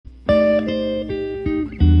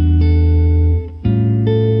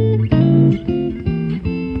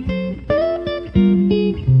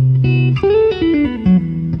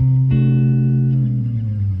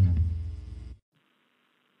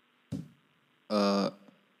Uh,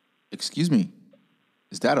 Excuse me.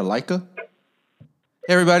 Is that a Leica?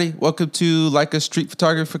 Hey, everybody. Welcome to Leica Street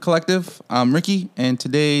Photography Collective. I'm Ricky, and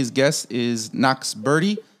today's guest is Knox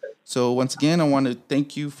Birdie. So, once again, I want to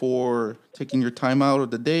thank you for taking your time out of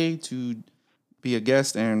the day to be a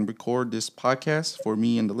guest and record this podcast for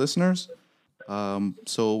me and the listeners.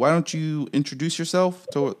 So, why don't you introduce yourself,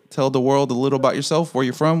 to tell the world a little about yourself, where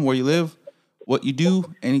you're from, where you live, what you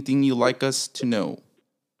do, anything you'd like us to know.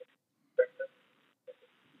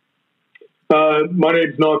 My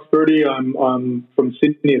name's Knox Birdie. I'm from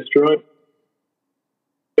Sydney, Australia.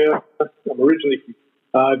 I'm originally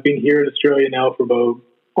I've been here in Australia now for about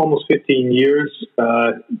almost 15 years,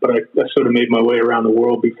 but I sort of made my way around the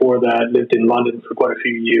world before that. Lived in London for quite a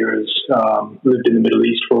few years, lived in the Middle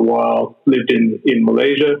East for a while, lived in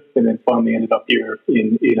Malaysia, and then finally ended up here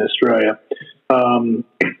in Australia. I'm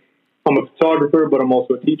a photographer, but I'm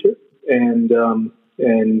also a teacher, and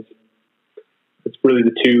it's really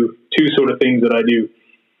the two sort of things that I do.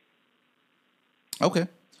 Okay.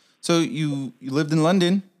 So you lived in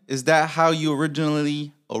London. Is that how you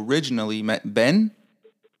originally met Ben?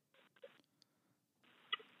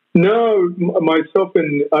 No, myself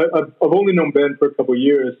and I've only known Ben for a couple of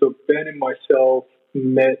years. So Ben and myself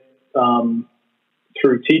met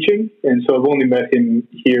through teaching, and so I've only met him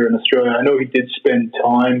here in Australia. I know he did spend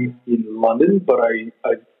time in London, but I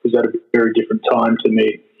was at a very different time to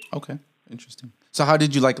me. Okay, interesting. So how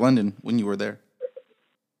did you like London when you were there?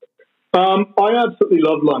 I absolutely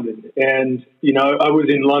love London, and I was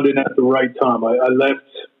in London at the right time. I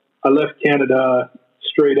left Canada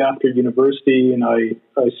straight after university, and I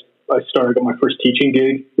started my first teaching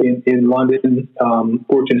gig in London.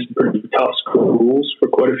 Worked in some pretty tough schools for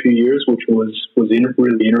quite a few years, which was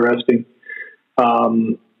really interesting.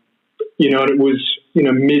 And it was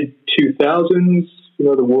mid 2000s.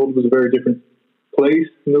 The world was a very different place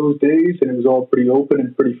in those days, and it was all pretty open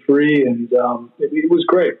and pretty free, and it was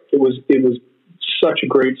great. It was such a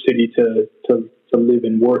great city to live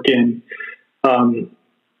and work in. I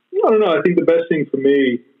don't know. I think the best thing for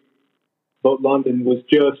me about London was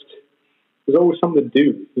there's always something to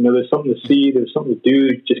do. There's something to see. There's something to do.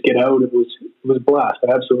 Just get out. It was a blast.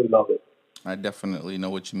 I absolutely loved it. I definitely know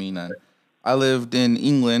what you mean. I lived in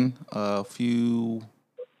England a few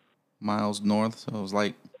miles north, so it was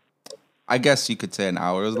like, I guess you could say an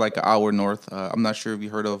hour. It was like an hour north. I'm not sure if you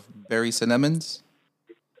heard of Bury St. Edmunds.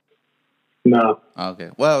 No. Okay.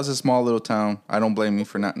 Well, it was a small little town. I don't blame you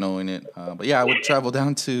for not knowing it. But yeah, I would travel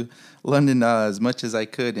down to London as much as I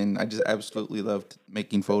could, and I just absolutely loved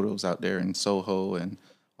making photos out there in Soho and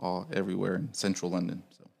everywhere in central London.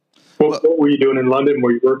 So, what were you doing in London?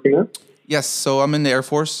 Were you working there? Yes. So I'm in the Air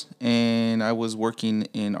Force, and I was working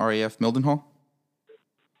in RAF Mildenhall.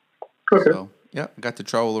 Okay. So, yeah, I got to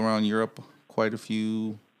travel around Europe quite a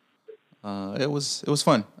few. It was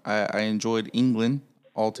fun. I enjoyed England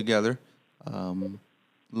altogether.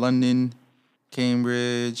 London,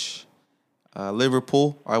 Cambridge,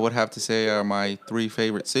 Liverpool, I would have to say are my three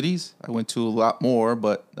favorite cities. I went to a lot more,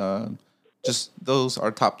 but just those are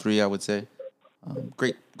top three, I would say.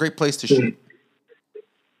 Great place to shoot.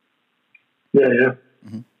 Yeah.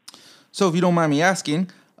 Mm-hmm. So if you don't mind me asking,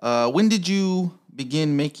 when did you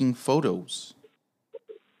begin making photos?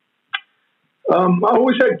 I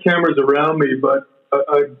always had cameras around me, but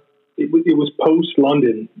it was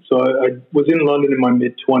post-London. So I was in London in my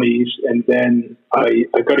mid-20s, and then I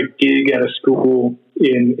got a gig at a school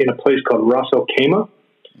in a place called Ras Al Khaimah.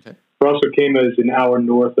 Okay. Ras Al Khaimah is an hour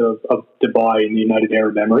north of Dubai in the United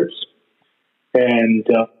Arab Emirates. And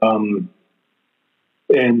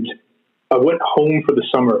I went home for the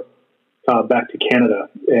summer back to Canada,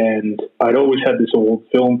 and I'd always had this old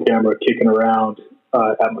film camera kicking around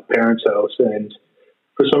at my parents' house, and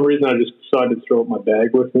for some reason I just decided to throw up my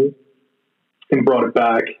bag with me and brought it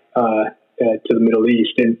back to the Middle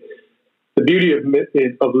East. And the beauty of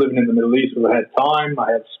living in the Middle East was I had time, I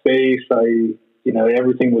had space,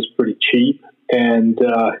 everything was pretty cheap, and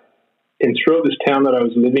throughout this town that I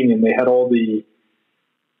was living in, they had all the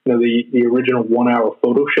original 1 hour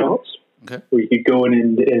photo shops. Okay. Where you could go in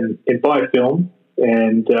and buy film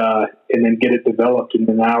and then get it developed in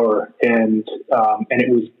an hour, and it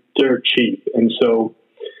was dirt cheap. And so,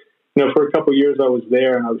 for a couple of years I was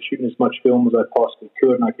there, and I was shooting as much film as I possibly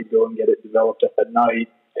could, and I could go and get it developed at night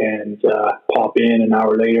and pop in an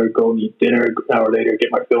hour later, go and eat dinner, an hour later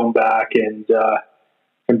get my film back and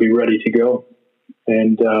be ready to go.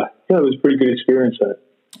 And it was a pretty good experience at it.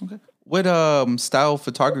 Okay. What style of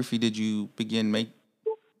photography did you begin making?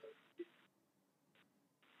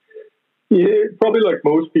 Yeah, probably like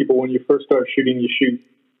most people, when you first start shooting, you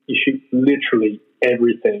shoot literally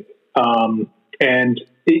everything. And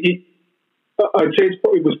I'd say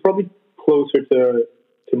it was probably closer to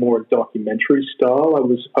more documentary style. I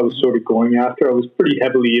was sort of going after. I was pretty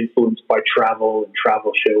heavily influenced by travel and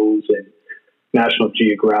travel shows and National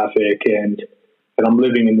Geographic, and I'm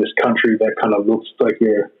living in this country that kind of looks like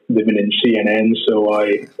you're living in CNN. So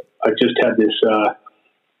I just had this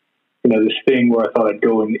this thing where I thought I'd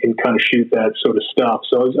go and kind of shoot that sort of stuff.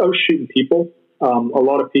 So I was shooting people, a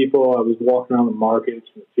lot of people. I was walking around the markets,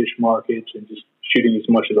 and the fish markets, and just shooting as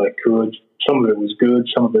much as I could. Some of it was good,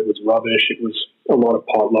 some of it was rubbish. It was a lot of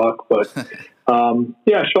potluck, but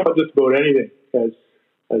I shot just about anything,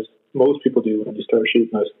 as most people do when you start shooting,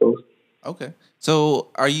 I suppose. Okay. So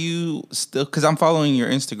are you still, because I'm following your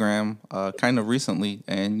Instagram kind of recently,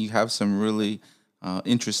 and you have some really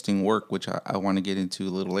interesting work, which I want to get into a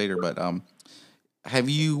little later. But have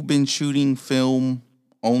you been shooting film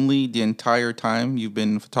only the entire time you've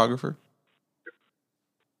been a photographer?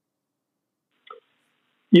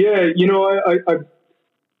 Yeah,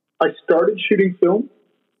 I started shooting film,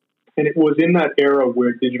 and it was in that era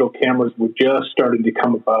where digital cameras were just starting to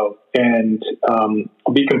come about. And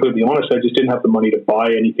I'll be completely honest, I just didn't have the money to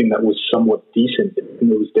buy anything that was somewhat decent in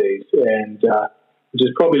those days. And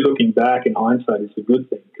just probably looking back in hindsight is a good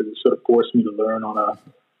thing, because it sort of forced me to learn on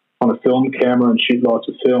a film camera and shoot lots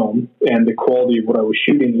of film. And the quality of what I was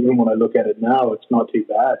shooting, even when I look at it now, it's not too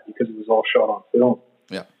bad because it was all shot on film.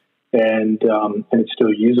 Yeah. And it's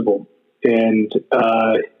still usable. And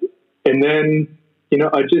then,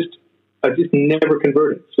 I just never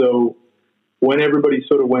converted. So when everybody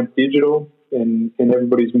sort of went digital and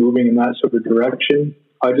everybody's moving in that sort of direction,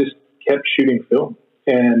 I just kept shooting film.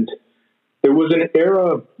 And there was an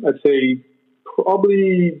era, I'd say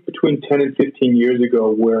probably between 10 and 15 years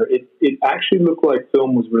ago, where it actually looked like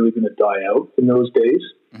film was really going to die out in those days.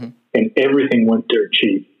 Mm-hmm. And everything went dirt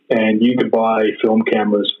cheap. And you could buy film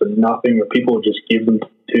cameras for nothing, or people would just give them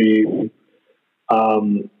to you.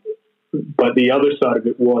 But the other side of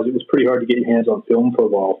it was pretty hard to get your hands on film for a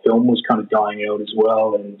while. Film was kind of dying out as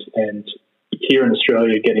well. And here in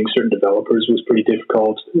Australia, getting certain developers was pretty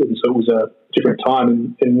difficult. And so it was a different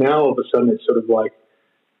time. And now all of a sudden it's sort of like,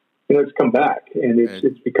 it's come back, and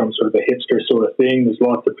it's become sort of a hipster sort of thing. There's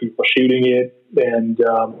lots of people shooting it, and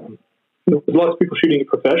there's lots of people shooting it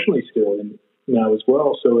professionally still now as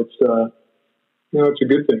well. So it's it's a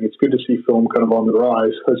good thing. It's good to see film kind of on the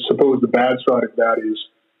rise. I suppose the bad side of that is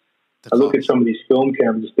I look at some of these film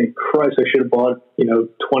cameras and think, Christ, I should have bought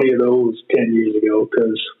 20 of those 10 years ago,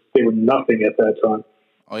 because they were nothing at that time.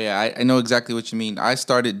 Oh, yeah, I know exactly what you mean. I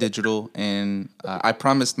started digital, and I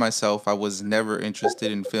promised myself I was never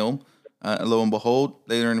interested in film. Lo and behold,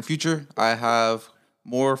 later in the future, I have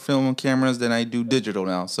more film cameras than I do digital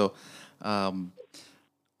now. So I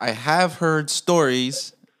have heard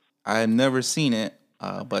stories. I've never seen it,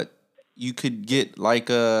 but you could get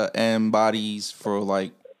Leica M bodies for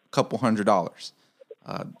like a couple $100.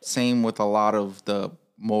 Same with a lot of the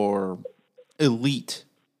more elite,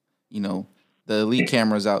 the elite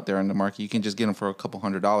cameras out there in the market. You can just get them for a couple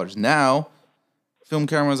 $100. Now, film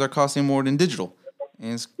cameras are costing more than digital,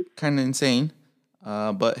 and it's kind of insane.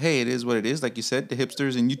 But hey, it is what it is. Like you said, the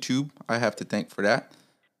hipsters and YouTube, I have to thank for that.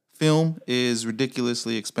 Film is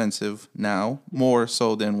ridiculously expensive now, more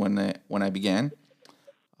so than when I began.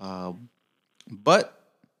 But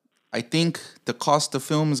I think the cost of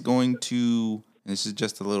film is going to, and this is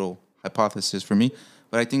just a little hypothesis for me,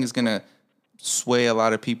 but I think it's going to sway a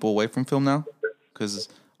lot of people away from film now, because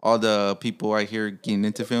all the people I hear getting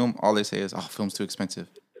into film, all they say is, "Oh, film's too expensive.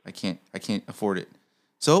 I can't afford it."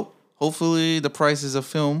 So hopefully the prices of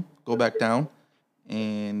film go back down.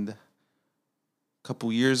 And a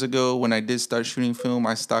couple years ago, when I did start shooting film,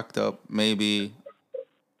 I stocked up maybe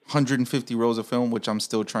 150 rolls of film, which I'm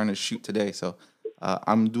still trying to shoot today. So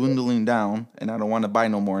I'm dwindling down, and I don't want to buy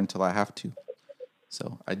no more until I have to.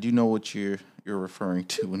 So I do know what you're referring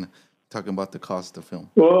to when talking about the cost of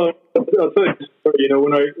film. Well, I'll tell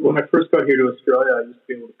you, when I first got here to Australia, I used to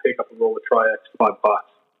be able to pick up a roll of Tri-X for $5.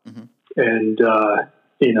 Mm-hmm. And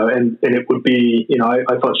and it would be, I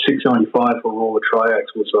thought $6.95 for a roll of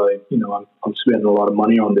Tri-X was like, I'm spending a lot of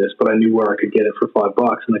money on this, but I knew where I could get it for $5,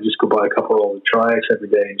 and I just go buy a couple rolls of Tri-X every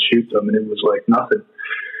day and shoot them, and it was like nothing.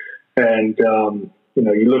 And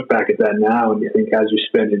you look back at that now, and you think, as you're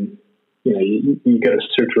spending, you got to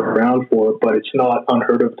search around for it, but it's not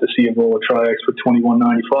unheard of to see a roll of Tri-X for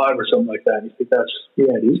 $21.95 or something like that. And you think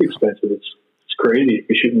it is expensive. It's crazy if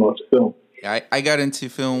you're shooting lots of film. Yeah, I got into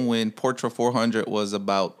film when Portra 400 was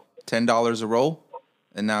about $10 a roll,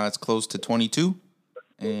 and now it's close to $22,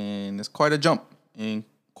 and it's quite a jump in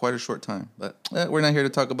quite a short time. But we're not here to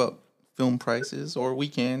talk about film prices, or we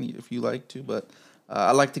can if you like to, but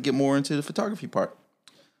I like to get more into the photography part.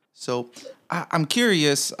 So I'm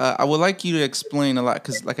curious. I would like you to explain a lot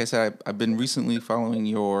because, like I said, I've been recently following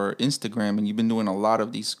your Instagram, and you've been doing a lot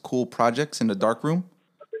of these cool projects in the darkroom.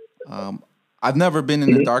 I've never been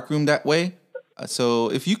in the Mhm. darkroom that way.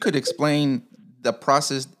 So if you could explain the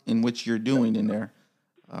process in which you're doing in there,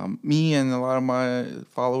 me and a lot of my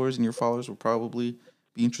followers and your followers will probably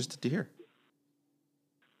be interested to hear.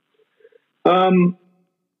 Um,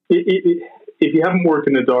 if you haven't worked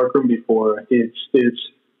in a darkroom before, it's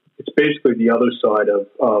basically the other side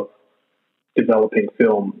of developing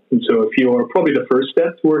film. And so, if you're probably the first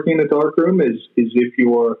step to working in a darkroom is if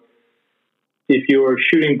you're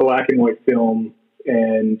shooting black and white film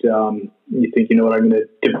and you think, you know what, I'm going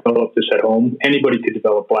to develop this at home. Anybody could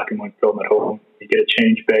develop black and white film at home. You get a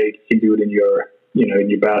change bag, you can do it in your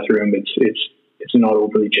bathroom. It's not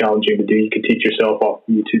overly challenging to do. You can teach yourself off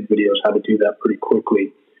YouTube videos how to do that pretty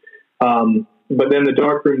quickly. But then the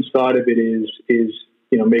darkroom side of it is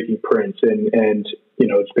making prints and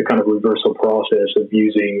it's the kind of reversal process of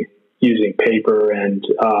using paper and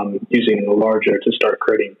using an enlarger to start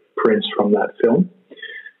creating prints from that film.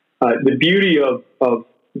 The beauty of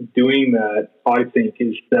doing that, I think,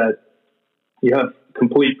 is that you have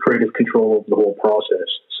complete creative control over the whole process.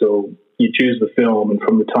 So you choose the film, and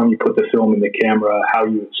from the time you put the film in the camera, how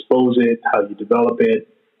you expose it, how you develop it,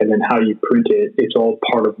 and then how you print it, it's all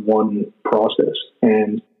part of one process.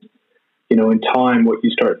 And in time, what you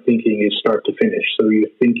start thinking is start to finish. So you're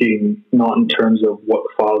thinking not in terms of what the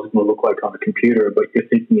file is going to look like on a computer, but you're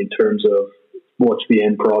thinking in terms of what's the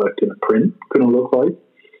end product in a print going to look like.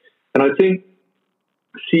 And I think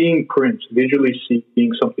seeing prints, visually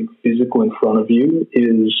seeing something physical in front of you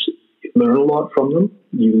you learn a lot from them.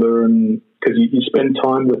 You learn because you spend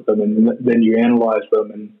time with them and then you analyze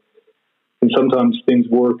them and sometimes things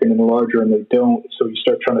work in a larger and they don't. So you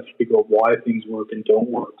start trying to figure out why things work and don't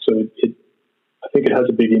work. So I think it has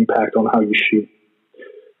a big impact on how you shoot.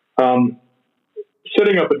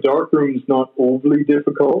 Setting up a darkroom is not overly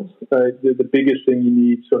difficult. The biggest thing you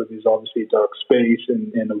need sort of is obviously a dark space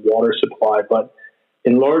and a water supply, but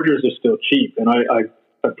enlargers are still cheap. And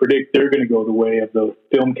I predict they're going to go the way of the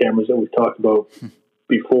film cameras that we've talked about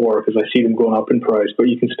before because I see them going up in price, but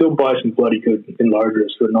you can still buy some bloody good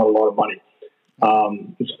enlargers for not a lot of money.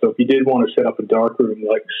 So if you did want to set up a darkroom,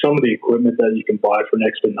 like some of the equipment that you can buy for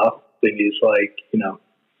next to nothing is like,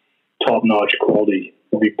 top-notch quality.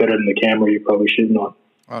 It'll be better than the camera you're probably shooting on.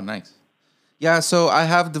 Oh, nice. Yeah, so I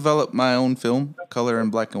have developed my own film, color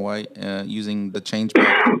and black and white, using the change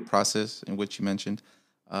back process in which you mentioned.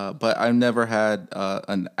 But I've never had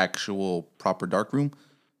an actual proper darkroom.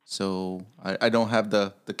 So I don't have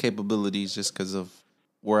the capabilities just because of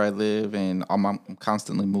where I live and I'm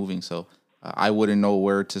constantly moving. So I wouldn't know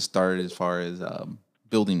where to start as far as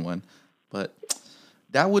building one. But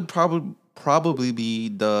that would probably be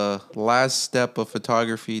the last step of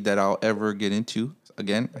photography that I'll ever get into.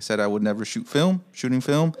 Again, I said I would never shooting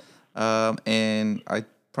film. And I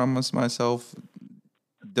promised myself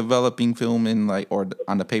developing film in or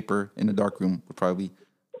on the paper in the darkroom would probably be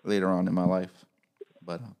later on in my life.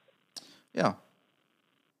 But yeah.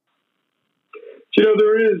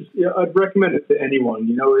 There is, I'd recommend it to anyone.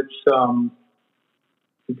 It's,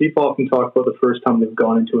 people often talk about the first time they've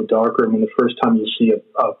gone into a darkroom and the first time you see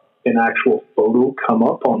an actual photo come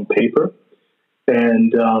up on paper.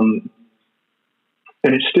 And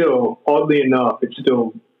it's still, oddly enough,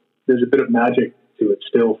 there's a bit of magic to it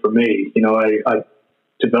still for me. I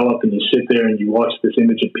develop and you sit there and you watch this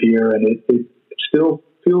image appear and it still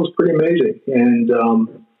feels pretty amazing.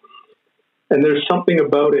 And there's something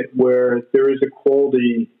about it where there is a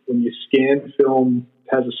quality when you scan film,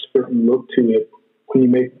 has a certain look to it. When you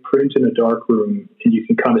make a print in a darkroom and you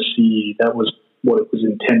can kind of see that was what it was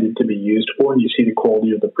intended to be used for, and you see the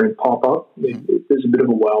quality of the print pop up, there's a bit of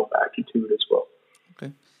a wow factor to it as well.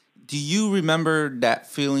 Okay. Do you remember that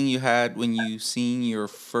feeling you had when you seen your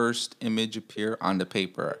first image appear on the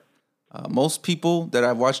paper? Most people that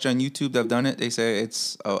I've watched on YouTube that have done it, they say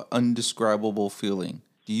it's an undescribable feeling.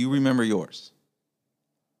 Do you remember yours?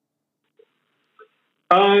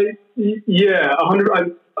 Yeah,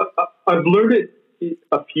 100. I've learned it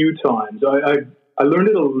a few times. I learned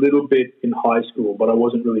it a little bit in high school, but I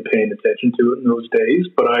wasn't really paying attention to it in those days.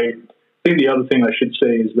 But I think the other thing I should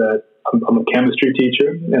say is that I'm a chemistry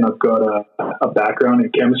teacher, and I've got a background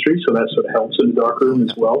in chemistry, so that sort of helps in the darkroom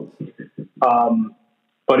as well.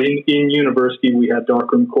 But in university, we had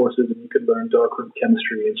darkroom courses, and you could learn darkroom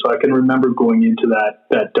chemistry. And so I can remember going into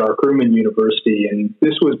that darkroom in university, and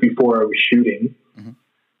this was before I was shooting. Mm-hmm.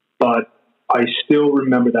 But I still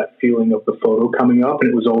remember that feeling of the photo coming up, and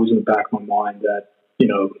it was always in the back of my mind that,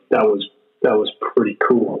 that was pretty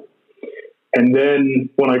cool. And then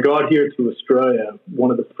when I got here to Australia,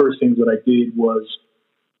 one of the first things that I did was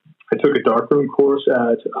I took a darkroom course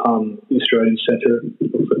at the Australian Centre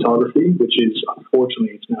of Photography, which is,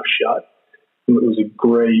 unfortunately, it's now shut. It was a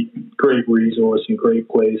great resource and great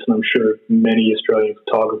place, and I'm sure many Australian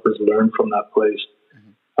photographers learned from that place.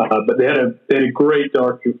 But they had a great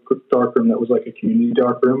darkroom that was like a community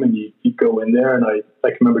darkroom, and you go in there, and I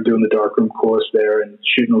can remember doing the darkroom course there and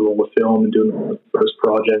shooting a roll of film and doing the first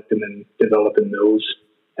project and then developing those.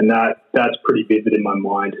 And that's pretty vivid in my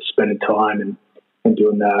mind, spending time and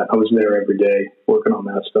doing that. I was there every day working on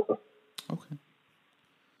that stuff. Okay.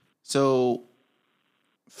 So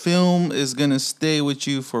film is going to stay with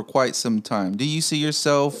you for quite some time. Do you see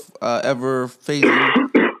yourself ever phasing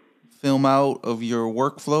film out of your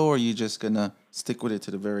workflow, or are you just going to stick with it to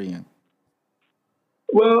the very end?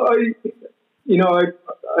 Well, I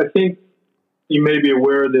think you may be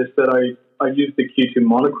aware of this, that I used the Q2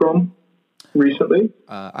 monochrome recently.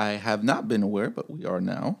 I have not been aware, but we are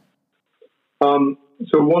now.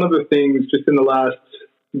 So one of the things, just in the last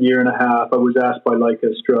year and a half, I was asked by Leica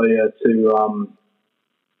Australia to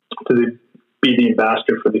be the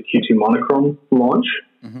ambassador for the Q2 monochrome launch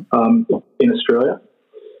in Australia.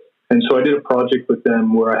 And so I did a project with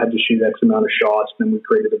them where I had to shoot X amount of shots, and then we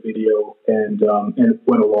created a video and it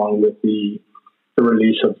went along with the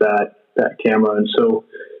release of that camera. And so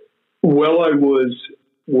while I was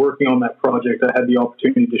working on that project, I had the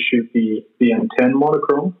opportunity to shoot the M10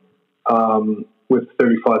 monochrome with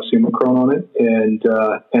 35 Summicron on it, and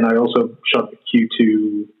I also shot the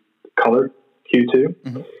Q2 color Q2,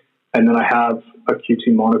 and then I have a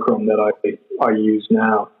Q2 monochrome that I use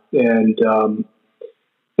now, and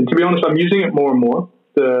to be honest, I'm using it more and more.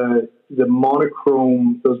 The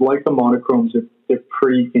monochrome, those Leica monochromes, they're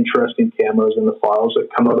pretty interesting cameras, and the files that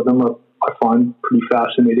come out of them I find pretty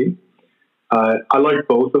fascinating. I like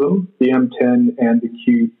both of them, the M10 and the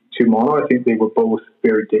Q2 mono. I think they were both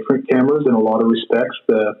very different cameras in a lot of respects.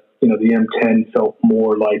 The M10 felt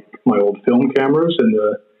more like my old film cameras, and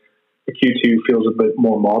the Q2 feels a bit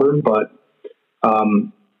more modern, but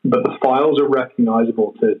the files are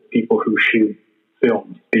recognizable to people who shoot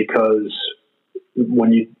film, because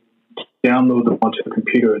when you download them onto a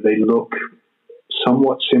computer, they look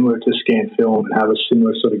somewhat similar to scan film and have a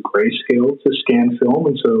similar sort of grayscale to scan film,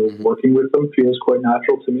 and so working with them feels quite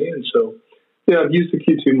natural to me. And so, yeah, I've used the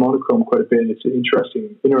Q2 monochrome quite a bit. It's an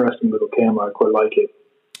interesting little camera. I quite like it.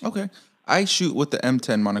 Okay, I shoot with the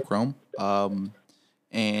M10 monochrome,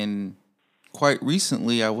 and quite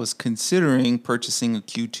recently I was considering purchasing a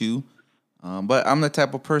Q2, but I'm the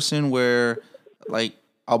type of person where, like,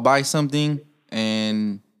 I'll buy something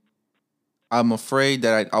and I'm afraid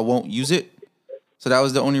that I won't use it. So that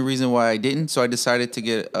was the only reason why I didn't. So I decided to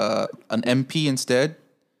get an MP instead.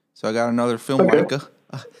 So I got another film Leica.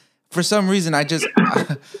 For some reason, I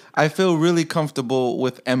feel really comfortable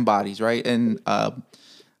with M bodies, right? And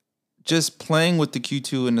just playing with the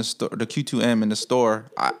Q2 in the store, the Q2M in the store,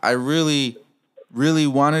 I really, really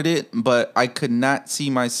wanted it, but I could not see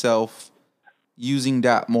myself using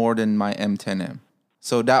that more than my M10M.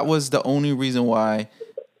 So that was the only reason why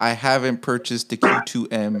I haven't purchased the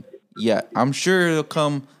Q2M yet. I'm sure it'll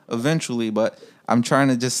come eventually, but I'm trying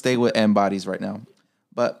to just stay with M bodies right now.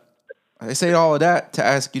 But I say all of that to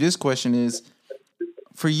ask you this question is,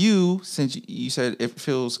 for you, since you said it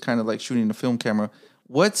feels kind of like shooting a film camera,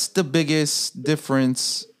 what's the biggest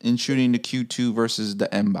difference in shooting the Q2 versus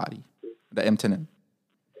the M body, the M10M?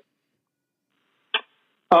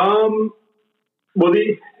 Well,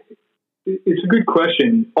 it's a good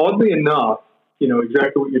question. Oddly enough,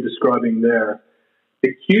 exactly what you're describing there. The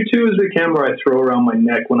Q2 is the camera I throw around my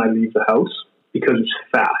neck when I leave the house because it's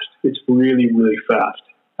fast. It's really, really fast.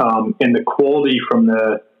 And the quality from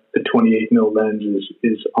the 28mm lens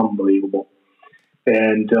is unbelievable.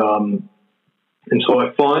 And so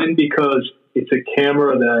I find, because it's a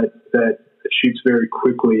camera that shoots very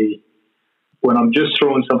quickly, when I'm just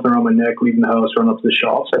throwing something around my neck, leaving the house, run up to the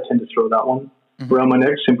shops, I tend to throw that one around my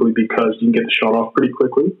neck, simply because you can get the shot off pretty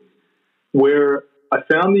quickly. Where I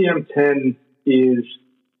found the M10 is,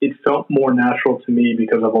 it felt more natural to me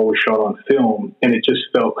because I've always shot on film, and it just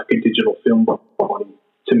felt like a digital film body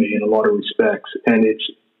to me in a lot of respects. And it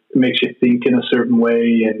makes you think in a certain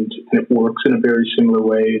way, and it works in a very similar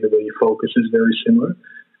way. The way you focus is very similar.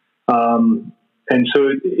 And so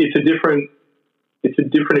it was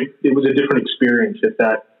a different experience, if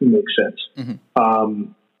that makes sense.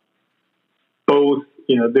 Both,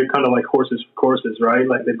 they're kind of like horses for courses, right?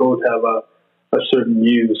 Like, they both have a certain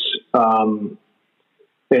use,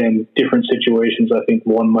 and different situations. I think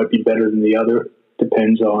one might be better than the other.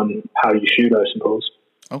 Depends on how you shoot, I suppose.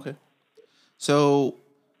 Okay. So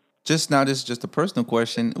just now, this is just a personal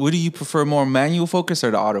question. Would you prefer more manual focus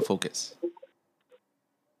or the autofocus?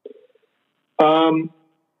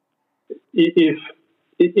 If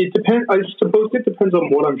it depends, I suppose it depends on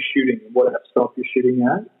what I'm shooting, what f-stop you're shooting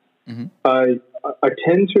at. Mm-hmm. I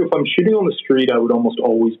tend to, if I'm shooting on the street, I would almost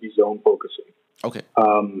always be zone focusing. Okay.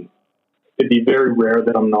 It'd be very rare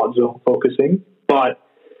that I'm not zone focusing, but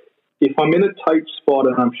if I'm in a tight spot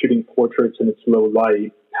and I'm shooting portraits and it's low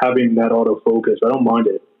light, having that autofocus, I don't mind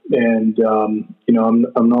it. And,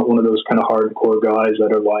 I'm not one of those kind of hardcore guys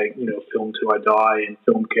that are like, film till I die and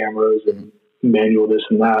film cameras and manual this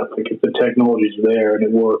and that. Like if the technology's there and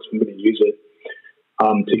it works, I'm going to use it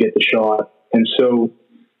to get the shot. And so,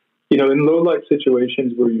 in low light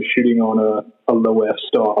situations where you're shooting on a low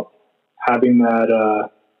f-stop, having that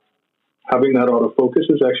autofocus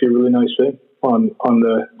is actually a really nice thing on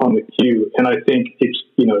the cue. And I think it's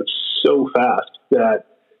so fast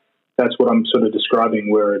that's what I'm sort of describing,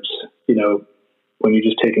 where it's, when you're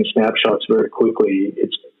just taking snapshots very quickly,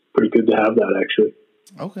 it's pretty good to have that actually.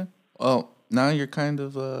 Okay. Well, now you're kind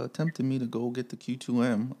of tempting me to go get the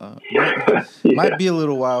Q2M. Might be a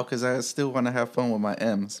little while because I still want to have fun with my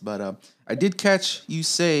M's. But I did catch you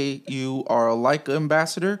say you are a Leica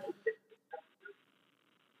ambassador.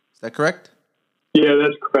 Is that correct? Yeah,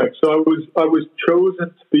 that's correct. So I was chosen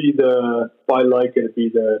to be by Leica to be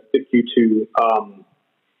the Q2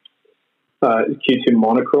 Q2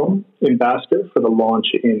 monochrome ambassador for the launch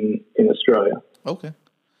in Australia. Okay.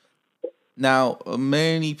 Now,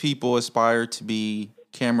 many people aspire to be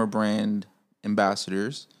camera brand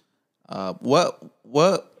ambassadors. What?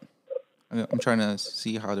 I'm trying to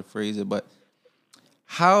see how to phrase it, but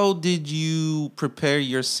how did you prepare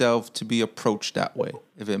yourself to be approached that way,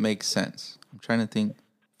 if it makes sense? I'm trying to think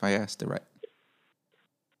if I asked it right.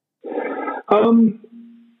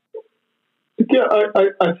 Yeah,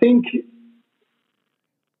 I think,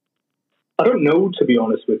 I don't know, to be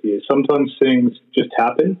honest with you. Sometimes things just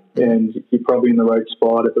happen and you're probably in the right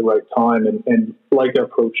spot at the right time. And Leica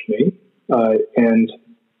approached me. And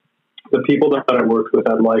the people that I worked with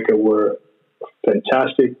at Leica were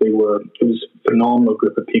fantastic. It was a phenomenal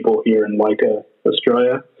group of people here in Leica,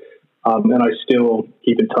 Australia. And I still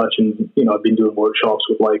keep in touch, and I've been doing workshops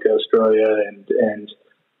with Leica Australia, and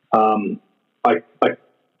I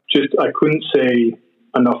couldn't say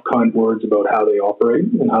enough kind words about how they operate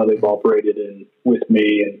and how they've operated with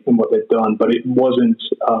me and what they've done. But it wasn't,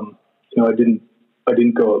 I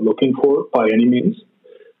didn't go out looking for it by any means.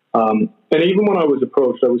 And even when I was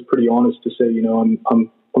approached, I was pretty honest to say,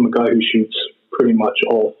 I'm a guy who shoots pretty much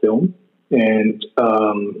all film, and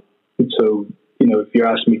so. If you're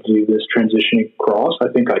asking me to do this transitioning across, I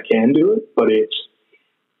think I can do it, but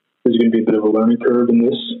there's going to be a bit of a learning curve in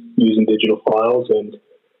this using digital files, and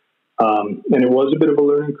it was a bit of a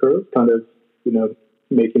learning curve, kind of,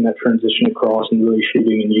 making that transition across and really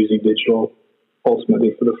shooting and using digital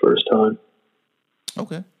ultimately for the first time.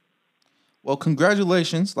 Okay. Well,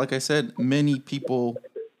 congratulations. Like I said, many people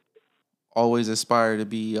always aspire to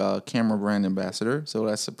be a camera brand ambassador, so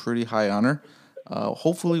that's a pretty high honor.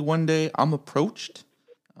 Hopefully one day I'm approached.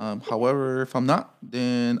 However, if I'm not,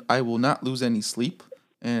 then I will not lose any sleep,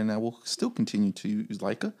 and I will still continue to use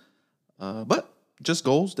Leica. But just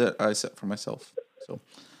goals that I set for myself. So,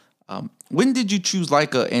 when did you choose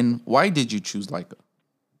Leica, and why did you choose Leica?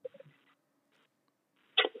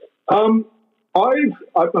 I've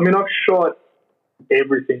shot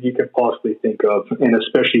everything you could possibly think of, and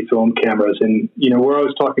especially film cameras. And where I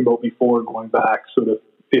was talking about before, going back sort of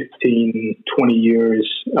 15, 20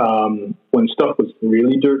 years, when stuff was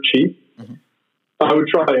really dirt cheap, mm-hmm. I would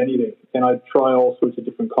try anything, and I'd try all sorts of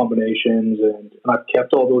different combinations, and I've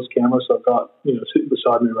kept all those cameras. So I've got, sitting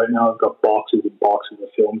beside me right now, I've got boxes and boxes of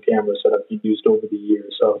film cameras that I've used over the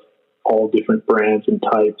years of all different brands and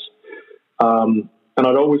types. And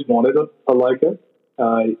I'd always wanted a Leica.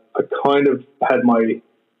 I kind of had my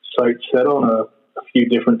sights set on a few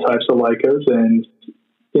different types of Leicas, and,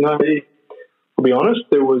 to be honest,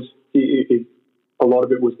 there was a lot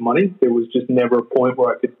of it was money. There was just never a point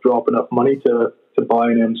where I could drop enough money to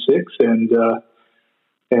buy an M6,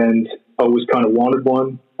 and I always kind of wanted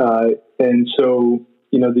one. And so,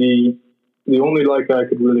 the only Leica I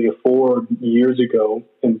could really afford years ago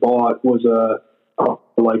and bought was a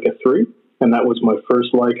Leica 3, and that was my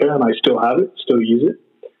first Leica, and I still have it, still use it.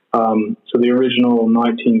 So the original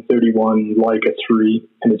 1931 Leica 3,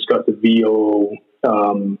 and it's got the VO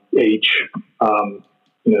H,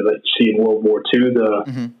 that you see in World War II,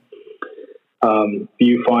 the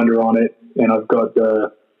viewfinder on it, and I've got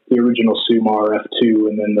the original Sumar F2,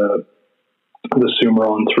 and then the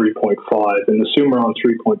Sumaron 3.5, and the Sumaron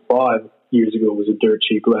 3.5 years ago was a dirt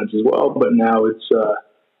cheap lens as well, but now it's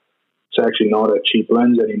It's actually not a cheap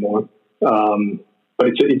lens anymore. But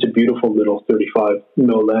it's a beautiful little 35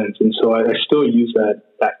 mil lens. And so I still use that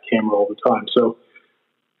camera all the time. So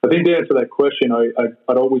I think to answer that question,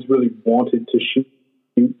 I'd always really wanted to shoot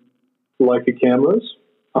Leica cameras,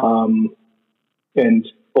 and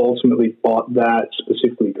ultimately bought that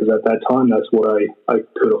specifically because at that time that's what I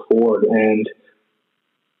could afford. And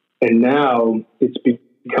now it's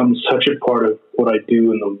become such a part of what I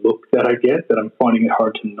do and the look that I get that I'm finding it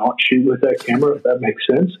hard to not shoot with that camera, if that makes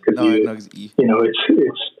sense. Because I'm so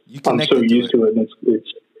used to it. And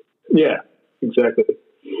it's yeah, exactly.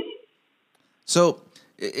 So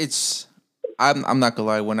I'm not gonna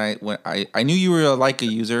lie. When I knew you were a Leica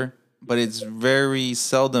user, but it's very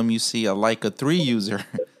seldom you see a Leica 3 user.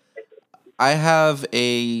 I have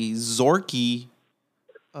a Zorky.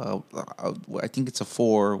 I think it's a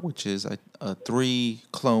 4, which is a 3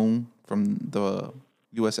 clone from the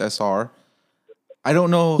USSR. I don't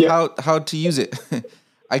know how to use it.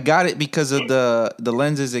 I got it because of the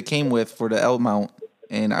lenses it came with for the L mount,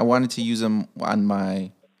 and I wanted to use them on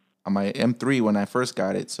my M3 when I first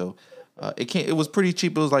got it. So it was pretty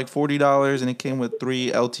cheap. It was like $40, and it came with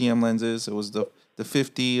 3 LTM lenses. It was the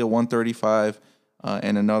 50, a 135,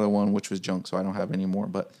 and another one which was junk, so I don't have any more.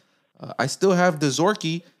 But I still have the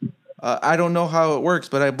Zorky. I don't know how it works,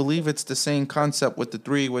 but I believe it's the same concept with the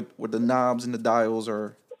 3, with the knobs and the dials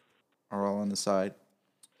are all on the side.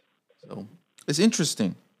 So it's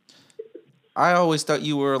interesting. I always thought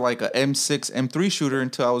you were like a M6, M3 shooter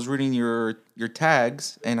until I was reading your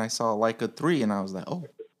tags and I saw like a 3 and I was like, oh,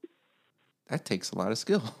 that takes a lot of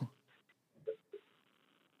skill.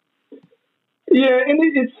 Yeah, and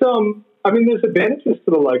it's I mean, there's advantages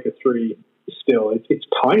to the Leica 3 still. It's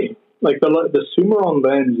tiny. Like the Sumeron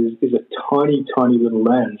lens is a tiny little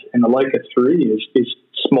lens, and the Leica 3 is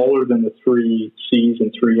smaller than the 3Cs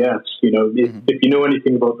and 3Fs. You know, if you know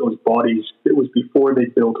anything about those bodies, it was before they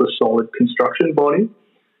built a solid construction body,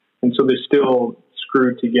 and so they're still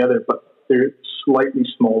screwed together, but they're slightly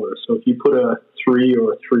smaller. So if you put a 3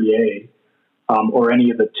 or a 3A or any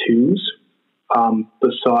of the 2s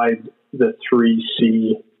beside the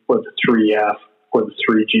 3C or the 3F or the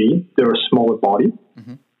 3G, they're a smaller body.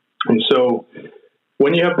 Mm-hmm. And so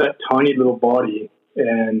when you have that tiny little body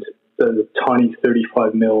and the tiny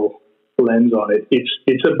 35 mil lens on it,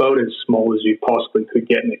 it's about as small as you possibly could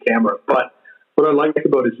get in a camera. But what I like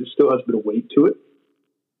about it is it still has a bit of weight to it.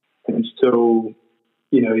 And so,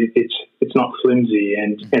 you know, it's not flimsy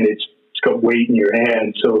and it's got weight in your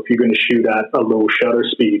hand. So if you're going to shoot at a low shutter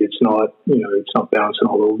speed, it's not bouncing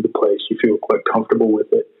all over the place. You feel quite comfortable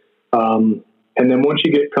with it. And then once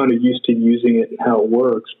you get kind of used to using it and how it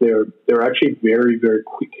works, they're actually very, very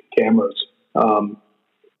quick cameras.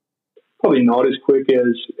 Probably not as quick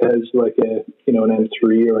as like an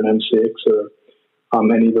M3 or an M6 or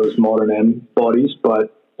any of those modern M bodies,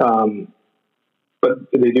 but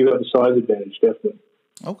they do have a size advantage, definitely.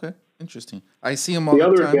 Okay, interesting. I see them all the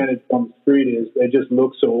time. The other advantage on the street is they just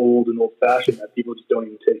look so old and old-fashioned that people just don't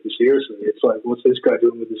even take it seriously. It's like, what's this guy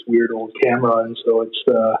doing with this weird old camera? And so it's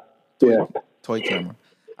toy camera.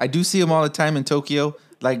 I do see them all the time in Tokyo,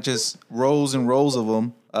 like just rows and rows of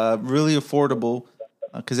them. Really affordable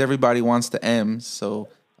because everybody wants the M's. So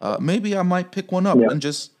maybe I might pick one up and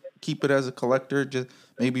just keep it as a collector. Just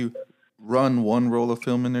maybe run one roll of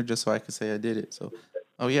film in there just so I could say I did it. So,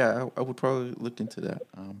 I would probably look into that.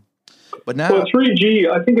 But now, well, 3G,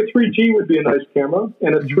 I think a 3G would be a nice camera,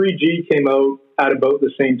 and a 3G came out at about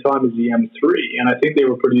the same time as the M3, and I think they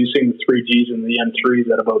were producing the 3Gs and the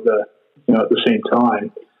M3s at about at the same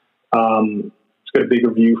time. It's got a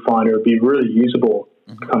bigger viewfinder. It'd be really usable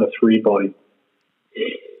kind of 3 body.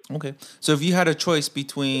 Okay, so if you had a choice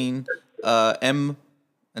between an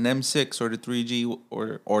M6 or the 3G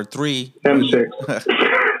or 3 M6.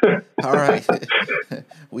 All right,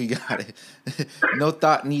 we got it. No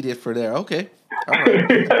thought needed for there. Okay, all right.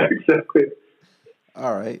 Yeah, exactly.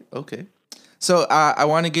 All right, okay. So I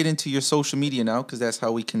want to get into your social media now because that's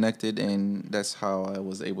how we connected and that's how I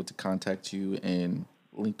was able to contact you and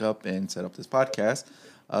link up and set up this podcast.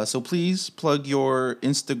 So please plug your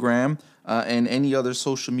Instagram and any other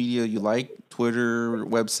social media you like, Twitter,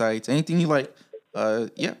 websites, anything you like.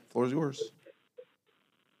 Floor is yours.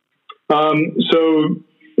 So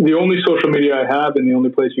the only social media I have and the only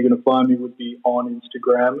place you're going to find me would be on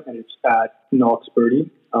Instagram, and it's at Knoxbertie,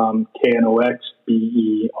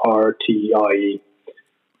 KNOXBERTIE.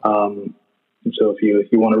 And so if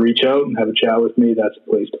you want to reach out and have a chat with me, that's a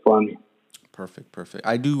place to find me. Perfect.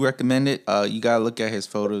 I do recommend it. You got to look at his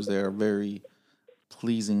photos. They're very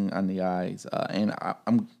pleasing on the eyes. And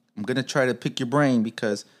I'm going to try to pick your brain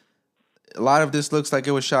because a lot of this looks like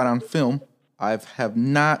it was shot on film. I have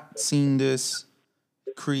not seen this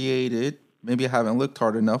created. Maybe I haven't looked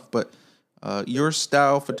hard enough, but your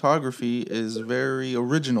style photography is very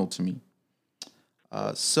original to me.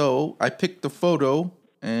 So I picked the photo,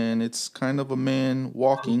 and it's kind of a man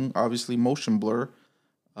walking, obviously motion blur.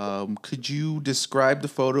 Could you describe the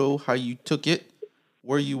photo, how you took it,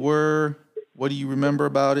 where you were, what do you remember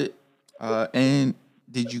about it, and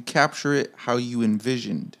did you capture it how you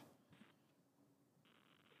envisioned?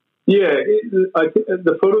 Yeah,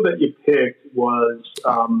 the photo that you picked was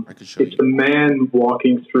I could show it's you. a man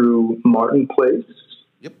walking through Martin Place.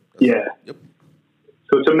 Yep. Yeah. Yep.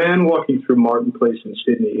 So it's a man walking through Martin Place in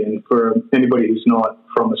Sydney. And for anybody who's not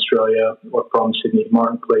from Australia or from Sydney,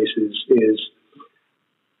 Martin Place is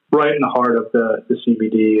right in the heart of the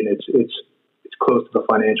CBD, and it's close to the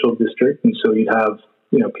financial district. And so you'd have,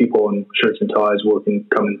 people in shirts and ties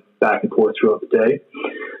coming back and forth throughout the day.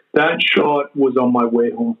 That shot was on my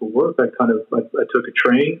way home from work. I took a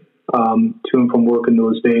train to and from work in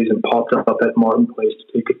those days and popped up at Martin Place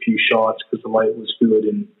to take a few shots because the light was good,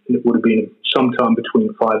 and it would have been sometime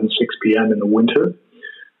between 5 and 6 p.m. in the winter.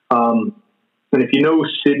 And if you know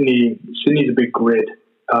Sydney, Sydney's a big grid,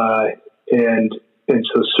 and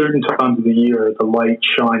so certain times of the year the light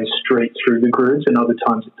shines straight through the grids, and other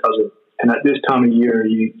times it doesn't. And at this time of year,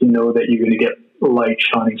 you know that you're going to get light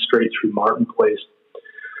shining straight through Martin Place.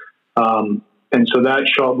 And so that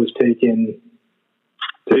shot was taken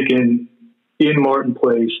in Martin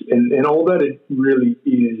Place, and all that it really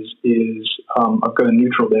is I've got a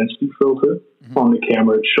neutral density filter on the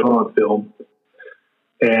camera. It's shot on film,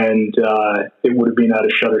 and it would have been at a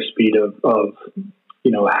shutter speed of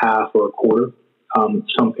a half or a quarter,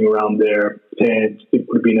 something around there, and it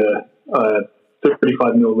would have been a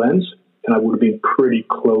 35 mil lens, and I would have been pretty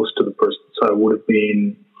close to the person. So I would have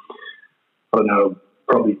been, I don't know,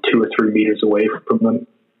 probably 2 or 3 meters away from them,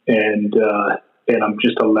 and I'm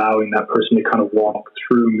just allowing that person to kind of walk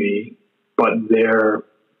through me, but they're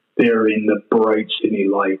in the bright Sydney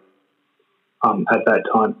light at that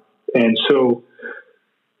time. And so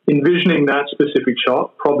envisioning that specific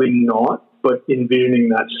shot, probably not, but envisioning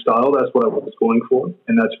that style, that's what I was going for,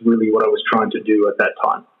 and that's really what I was trying to do at that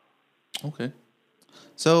time. Okay.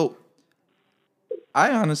 So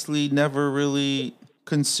I honestly never really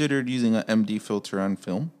considered using an MD filter on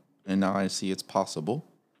film, and now I see it's possible.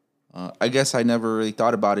 I guess I never really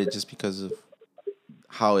thought about it just because of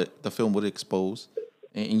how the film would expose,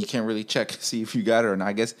 and you can't really check see if you got it or not.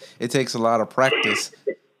 I guess it takes a lot of practice,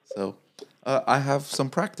 so I have some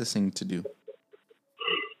practicing to do.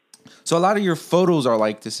 So a lot of your photos are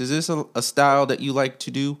like this. Is this a style that you like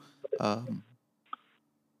to do? Yeah,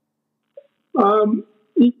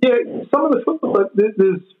 some of the photos, but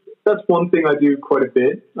that's one thing I do quite a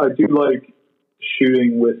bit. I do like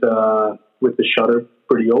shooting with the shutter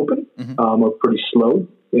pretty open, or pretty slow,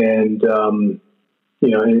 and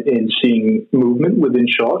and seeing movement within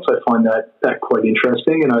shots. I find that quite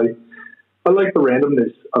interesting, and I like the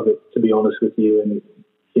randomness of it, to be honest with you. And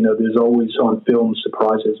there's always on film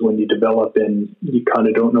surprises when you develop, and you kind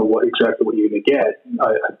of don't know exactly what you're going to get.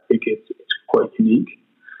 I think it's quite unique.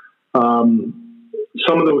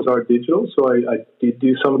 Some of those are digital, so I did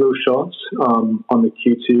do some of those shots on the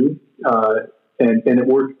Q2, and it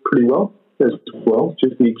worked pretty well as well.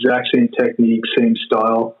 Just the exact same technique, same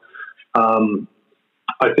style.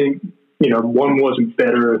 I think one wasn't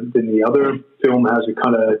better than the other. Film has a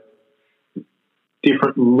kind of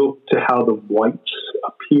different look to how the whites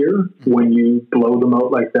appear when you blow them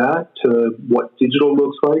out like that to what digital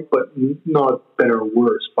looks like, but not better or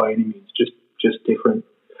worse by any means. Just different.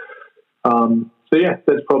 So yeah,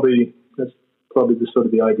 that's probably the sort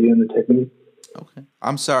of the idea and the technique. Okay.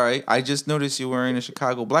 I'm sorry. I just noticed you wearing a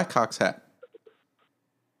Chicago Blackhawks hat.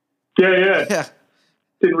 Yeah. Yeah.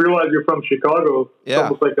 Didn't realize you're from Chicago. Yeah. It's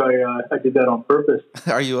almost like I did that on purpose.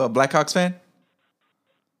 Are you a Blackhawks fan?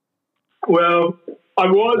 Well,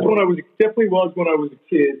 definitely was when I was a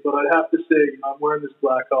kid, but I'd have to say I'm wearing this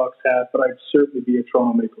Blackhawks hat, but I'd certainly be a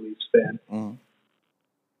Toronto Maple Leafs fan. Mm.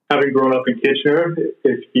 Having grown up in Kitchener,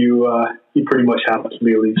 if you pretty much happen to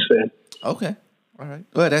be a Leafs fan. Okay. All right.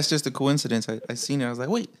 Well, that's just a coincidence. I seen it. I was like,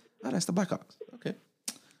 wait, that's the Blackhawks. Okay.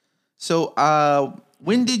 So,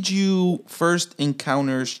 when did you first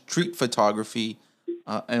encounter street photography,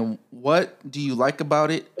 and what do you like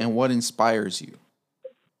about it, and what inspires you?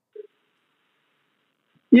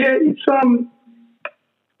 Yeah, it's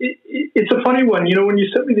a funny one. When you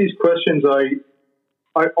sent me these questions,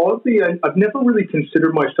 I've never really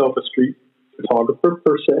considered myself a street photographer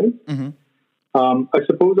per se. Mm-hmm. I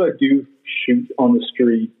suppose I do shoot on the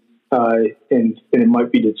street, and it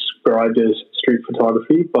might be described as street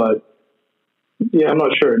photography, but Yeah, I'm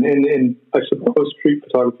not sure. And I suppose street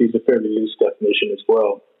photography is a fairly loose definition as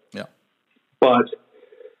well. Yeah. But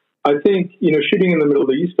I think, shooting in the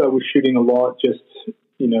Middle East, I was shooting a lot just,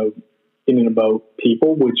 in and about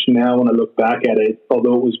people, which now when I look back at it,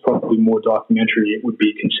 although it was probably more documentary, it would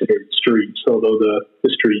be considered streets, although the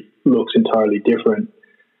street looks entirely different.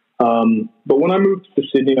 But when I moved to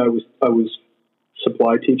Sydney, I was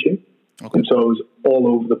supply teaching. Okay. And so I was all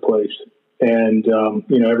over the place. And,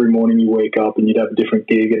 every morning you wake up and you'd have a different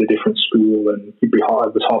gig at a different school, and I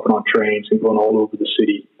was hopping on trains and going all over the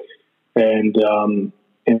city. And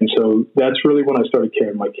so that's really when I started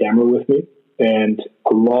carrying my camera with me. And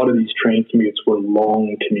a lot of these train commutes were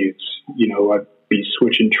long commutes. I'd be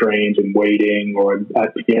switching trains and waiting, or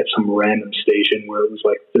I'd be at some random station where it was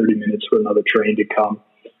like 30 minutes for another train to come.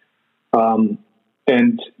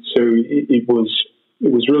 And so it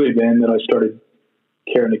was really then that I started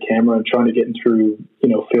carrying a camera and trying to get through,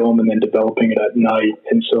 film and then developing it at night.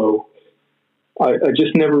 And so I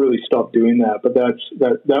just never really stopped doing that, but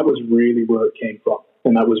that was really where it came from.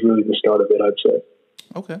 And that was really the start of it, I'd say.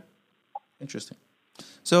 Okay. Interesting.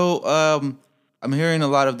 So, I'm hearing a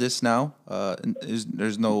lot of this now.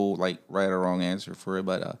 There's no like right or wrong answer for it,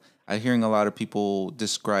 but I'm hearing a lot of people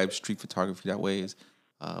describe street photography that way.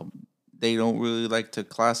 They don't really like to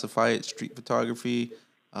classify it street photography,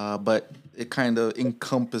 but it kind of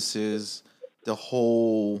encompasses the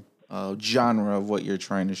whole genre of what you're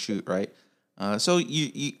trying to shoot, right? So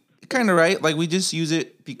you kind of right. Like we just use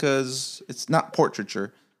it because it's not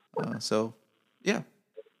portraiture. So yeah.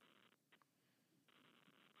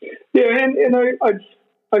 Yeah, and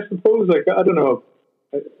I suppose, like, I don't know,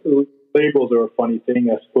 labels are a funny thing.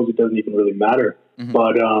 I suppose it doesn't even really matter. Mm-hmm.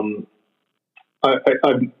 But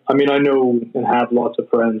I mean, I know and have lots of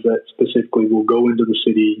friends that specifically will go into the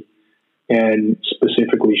city and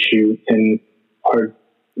specifically shoot, and are,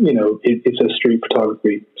 it's a street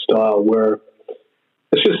photography style where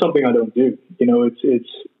it's just something I don't do.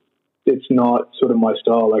 It's not sort of my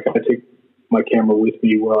style. Like, I take my camera with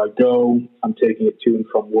me where I go. I'm taking it to and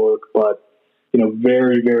from work, but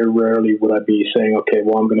very, very rarely would I be saying, okay,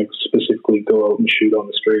 well, I'm going to specifically go out and shoot on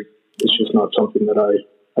the street. It's just not something that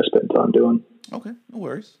I spend time doing. Okay, no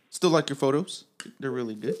worries. Still like your photos. They're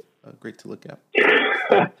really good. Great to look at.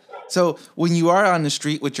 So when you are on the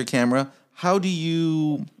street with your camera, how do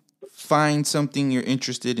you find something you're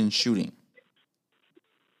interested in shooting?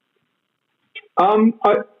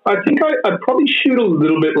 I think I'd probably shoot a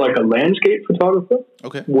little bit like a landscape photographer.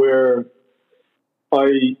 Okay. Where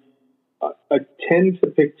I tend to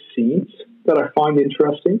pick scenes that I find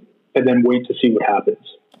interesting and then wait to see what happens.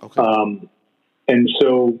 Okay. And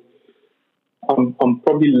so I'm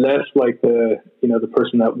probably less like the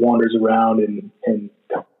person that wanders around and kind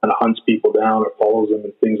of hunts people down or follows them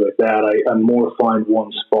and things like that. I more find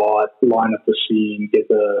one spot, line up the scene, get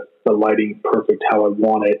the lighting perfect how I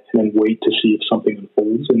want it, and then wait to see if something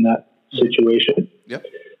unfolds in that situation. Yep.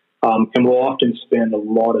 And we'll often spend a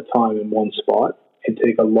lot of time in one spot and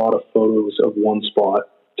take a lot of photos of one spot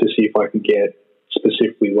to see if I can get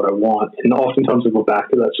specifically what I want. And oftentimes I go back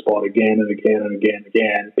to that spot again and again and again and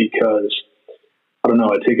again because, I don't know,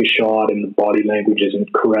 I take a shot and the body language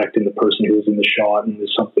isn't correct in the person who was in the shot, and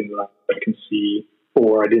there's something that I can see,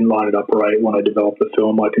 or I didn't line it up right when I developed the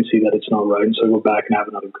film. I can see that it's not right, and so I go back and have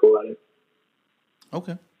another go at it.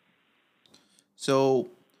 Okay. So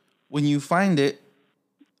when you find it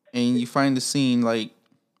and you find the scene, like,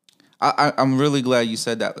 I'm really glad you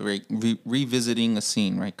said that, right? Revisiting a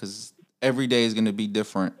scene, right? Because every day is going to be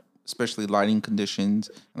different, especially lighting conditions,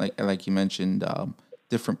 like you mentioned,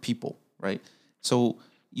 different people, right? So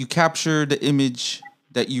you capture the image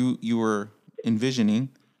that you were envisioning.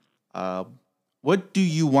 What do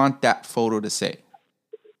you want that photo to say?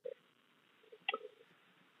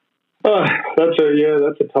 That's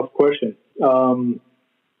a tough question.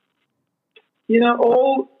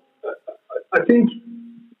 I think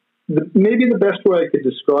maybe the best way I could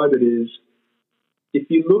describe it is, if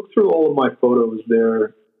you look through all of my photos,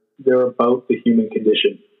 they're about the human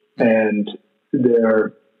condition, and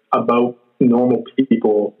they're about normal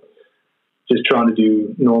people just trying to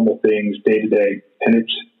do normal things day to day. And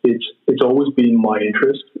it's always been my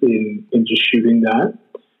interest in just shooting that.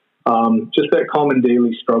 Just that common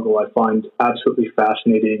daily struggle I find absolutely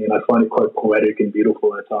fascinating, and I find it quite poetic and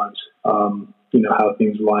beautiful at times. How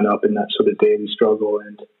things line up in that sort of daily struggle,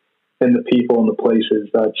 and the people and the places.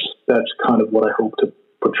 That's kind of what I hope to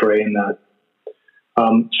portray in that.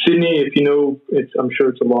 Sydney, if you know, I'm sure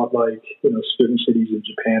it's a lot like certain cities in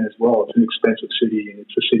Japan as well. It's an expensive city, and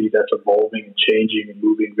it's a city that's evolving and changing and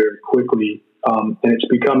moving very quickly. And it's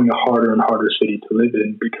becoming a harder and harder city to live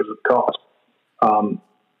in because of cost.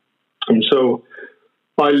 And so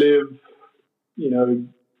I live,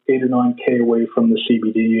 8 or 9K away from the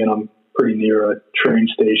CBD, and I'm pretty near a train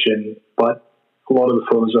station. But a lot of the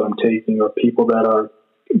photos that I'm taking are people that are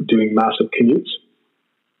doing massive commutes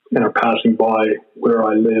and are passing by where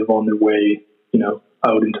I live on their way,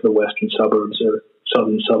 out into the western suburbs or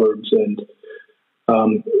southern suburbs. And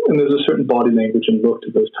there's a certain body language and look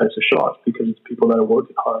to those types of shots because it's people that are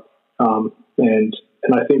working hard. And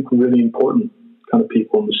I think really important kind of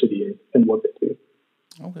people in the city and what they do.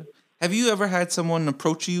 Okay. Have you ever had someone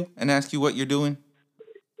approach you and ask you what you're doing?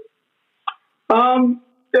 I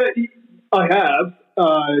have.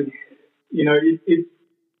 I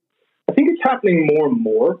think it's happening more and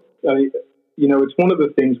more. It's one of the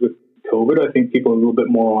things with COVID. I think people are a little bit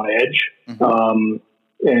more on edge. Mm-hmm.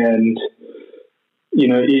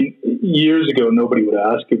 Years ago, nobody would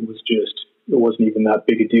ask. It wasn't even that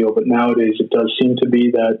big a deal. But nowadays, it does seem to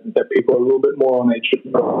be that people are a little bit more on edge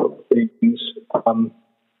about things.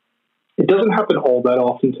 It doesn't happen all that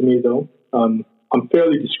often to me, though. I'm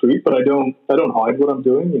fairly discreet, but I don't hide what I'm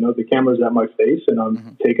doing. The camera's at my face, and I'm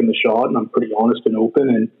mm-hmm. taking the shot, and I'm pretty honest and open,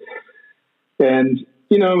 and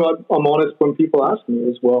I'm honest when people ask me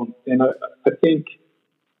as well. And I think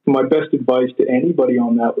my best advice to anybody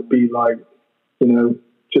on that would be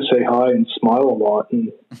just say hi and smile a lot,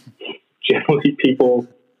 and generally people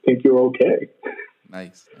think you're okay.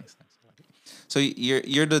 Nice. So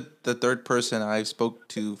you're the third person I've spoke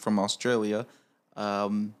to from Australia.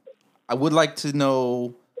 I would like to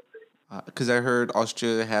know, because I heard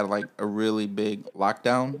Australia had a really big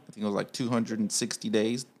lockdown. I think it was 260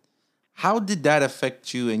 days. How did that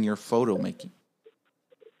affect you in your photo making?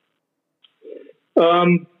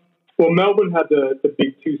 Well, Melbourne had the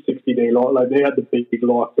big 260-day lockdown. They had the big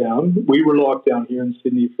lockdown. We were locked down here in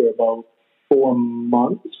Sydney for about 4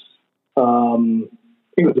 months. I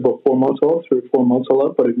think it was about 4 months off, 3 or 4 months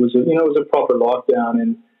off. But it was a proper lockdown,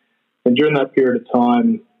 and during that period of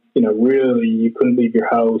time, really you couldn't leave your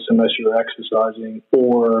house unless you were exercising,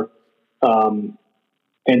 or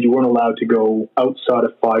and you weren't allowed to go outside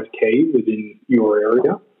of 5K within your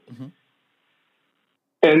area. Mm-hmm.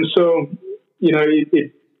 And so,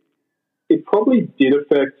 it probably did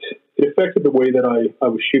affected the way that I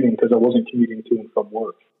was shooting, because I wasn't commuting to and from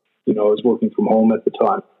work. I was working from home at the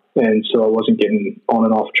time. And so I wasn't getting on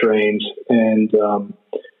and off trains. And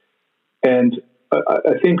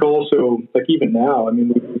I think also, even now,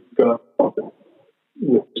 we've got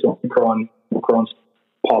Omicron's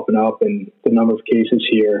popping up, and the number of cases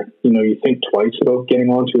here, you think twice about getting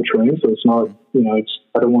onto a train. So it's not,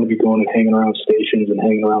 I don't want to be going and hanging around stations and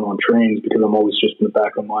hanging around on trains, because I'm always just in the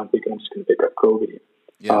back of my mind thinking I'm just going to pick up COVID.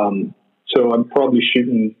 Yeah. So I'm probably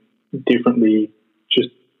shooting differently just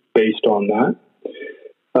based on that.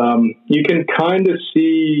 You can kind of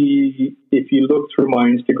see, if you look through my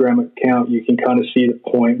Instagram account, you can kind of see the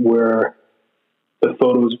point where the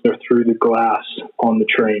photos are through the glass on the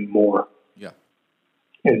train more. Yeah.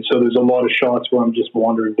 And so there's a lot of shots where I'm just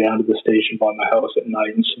wandering down to the station by my house at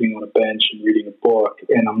night and sitting on a bench and reading a book,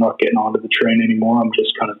 and I'm not getting onto the train anymore. I'm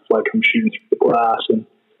just kind of I'm shooting through the glass. And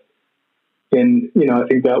I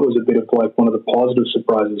think that was a bit of one of the positive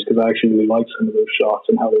surprises, because I actually really liked some of those shots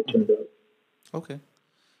and how they turned out. Okay.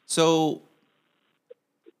 So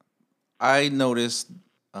I noticed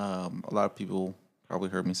a lot of people probably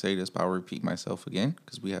heard me say this, but I'll repeat myself again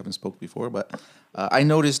because we haven't spoke before. But I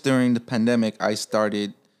noticed during the pandemic, I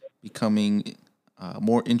started becoming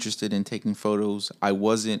more interested in taking photos I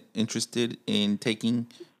wasn't interested in taking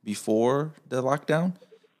before the lockdown.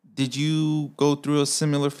 Did you go through a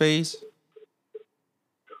similar phase?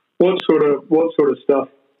 What sort of stuff?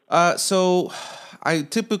 So I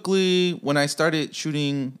typically, when I started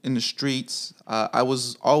shooting in the streets, I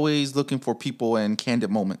was always looking for people and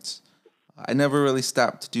candid moments. I never really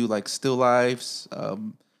stopped to do still lives,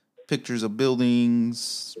 pictures of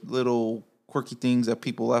buildings, little quirky things that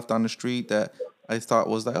people left on the street that I thought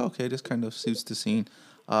was okay, this kind of suits the scene.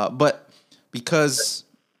 But because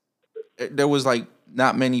there was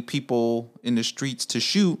not many people in the streets to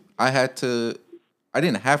shoot, I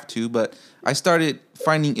didn't have to, but I started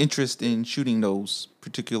finding interest in shooting those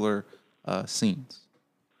particular scenes.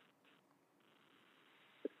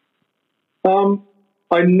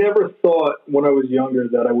 I never thought when I was younger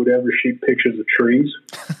that I would ever shoot pictures of trees.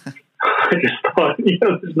 I just thought,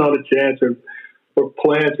 there's not a chance, or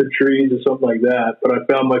plants or trees or something like that. But I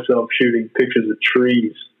found myself shooting pictures of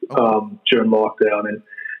trees during lockdown, and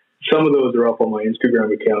some of those are up on my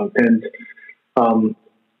Instagram account. And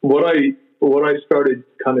what I started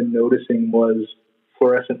kind of noticing was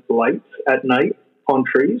fluorescent lights at night on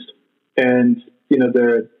trees. And,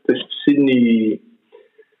 the Sydney,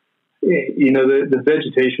 The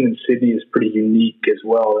vegetation in Sydney is pretty unique as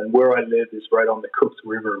well. And where I live is right on the Cooks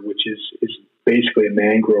River, which is basically a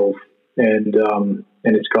mangrove. And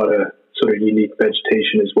it's got a sort of unique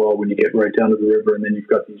vegetation as well when you get right down to the river. And then you've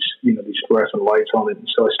got these fluorescent lights on it. And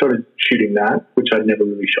so I started shooting that, which I'd never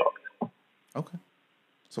really shot. Okay.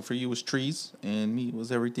 So for you, it was trees, and me, it was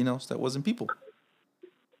everything else that wasn't people.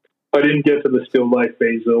 I didn't get to the still life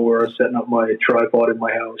phase though, where I was setting up my tripod in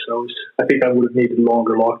my house. I think I would have needed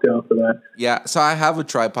longer lockdown for that. Yeah, so I have a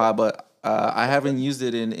tripod, but I haven't used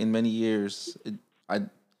it in many years. I'm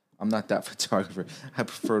not that photographer. I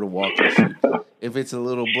prefer to walk and shoot. If it's a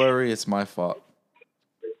little blurry, it's my fault.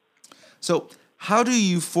 So how do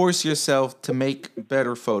you force yourself to make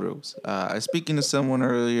better photos? I was speaking to someone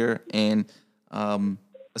earlier, and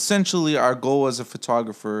essentially our goal as a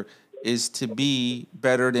photographer is to be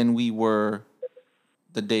better than we were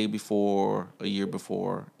the day before, a year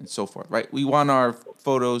before, and so forth, right? We want our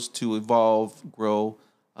photos to evolve, grow,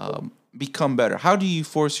 become better. How do you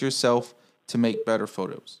force yourself to make better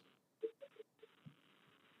photos?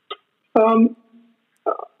 I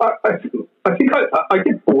think I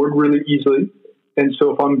get bored really easily. And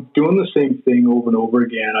so if I'm doing the same thing over and over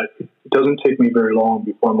again, it doesn't take me very long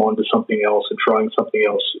before I'm on to something else and trying something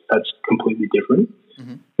else that's completely different.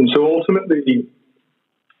 Mm-hmm. And so ultimately,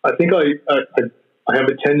 I think I have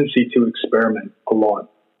a tendency to experiment a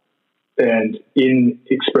lot. And in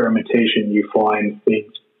experimentation, you find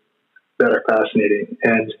things that are fascinating.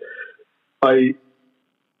 And I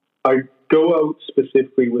go out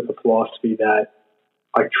specifically with a philosophy that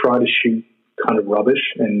I try to shoot kind of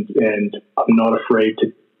rubbish, and I'm not afraid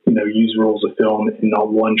to use rolls of film and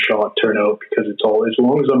not one shot turn out, because it's all, as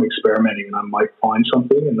long as I'm experimenting and I might find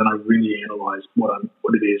something, and then I really analyze what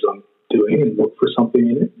it is I'm doing and look for something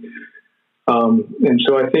in it. And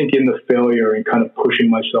so I think in the failure and kind of pushing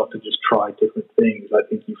myself to just try different things, I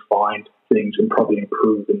think you find things and probably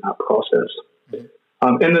improve in that process.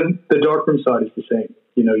 And then the darkroom side is the same.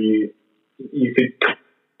 You could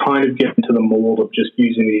kind of get into the mold of just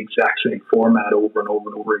using the exact same format over and over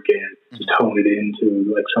and over again to tone it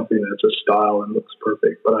into like something that's a style and looks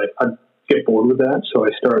perfect. But I get bored with that, so I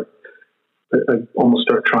almost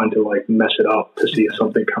start trying to like mess it up to see if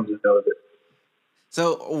something comes out of it.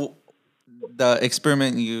 So the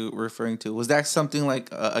experiment you were referring to, was that something like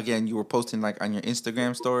again you were posting like on your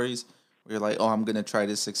Instagram stories where you're like, oh, I'm gonna try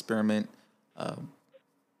this experiment?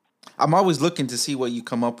 I'm always looking to see what you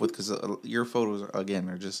come up with, because your photos, again,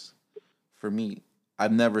 are just, for me,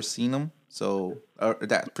 I've never seen them, so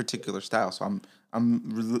that particular style. So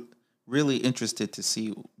I'm really interested to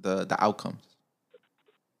see the outcomes.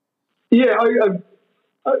 Yeah,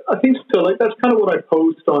 I think so. Like, that's kind of what I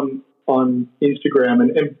post on Instagram,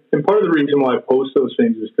 and part of the reason why I post those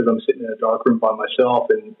things is because I'm sitting in a dark room by myself,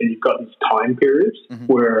 and you've got these time periods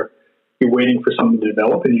where you're waiting for something to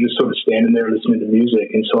develop, and you're just sort of standing there listening to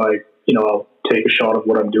music. And so I'll take a shot of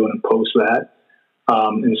what I'm doing and post that.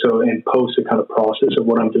 And post a kind of process of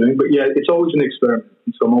what I'm doing. But yeah, it's always an experiment.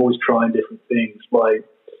 And so I'm always trying different things. Like,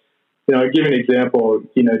 I give an example,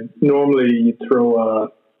 normally you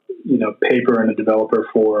throw paper in a developer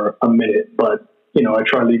for a minute, but, I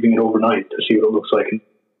try leaving it overnight to see what it looks like in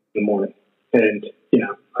the morning. And,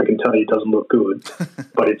 I can tell you it doesn't look good,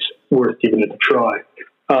 but it's worth giving it a try.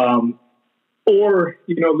 Or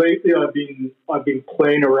lately I've been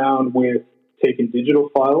playing around with taking digital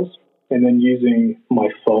files and then using my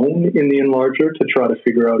phone in the enlarger to try to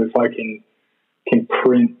figure out if I can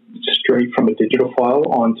print straight from a digital file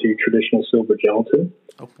onto traditional silver gelatin.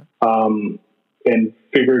 Okay. And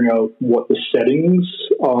figuring out what the settings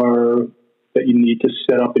are that you need to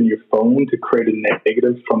set up in your phone to create a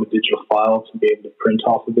negative from a digital file to be able to print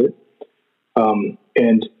off of it.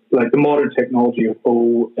 And like the modern technology of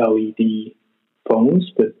OLED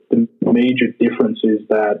phones, the major difference is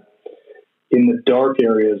that in the dark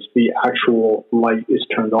areas, the actual light is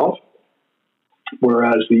turned off,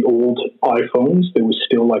 whereas the old iPhones, there was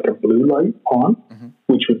still like a blue light on,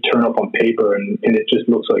 which would turn up on paper, and it just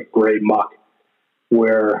looks like gray muck.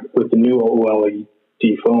 Where with the new OLED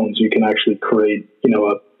phones, you can actually create,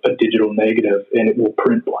 a digital negative, and it will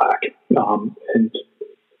print black, and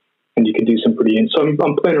you can do some pretty. So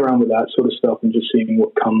I'm playing around with that sort of stuff and just seeing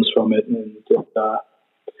what comes from it,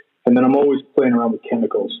 and then I'm always playing around with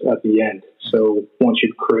chemicals at the end. So once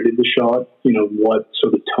you've created the shot, what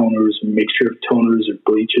sort of toners, mixture of toners or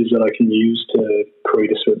bleaches that I can use to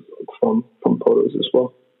create a certain look from photos as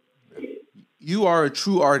well. You are a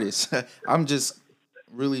true artist. I'm just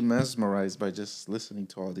really mesmerized by just listening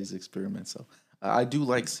to all these experiments. So I do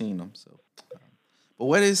like seeing them. So, but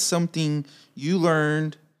what is something you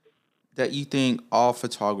learned that you think all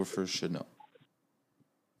photographers should know?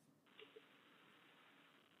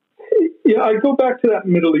 Yeah, I go back to that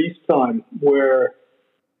Middle East time where,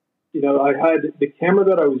 I had the camera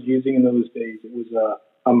that I was using in those days. It was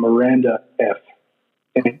a Miranda F,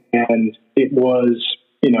 and it was,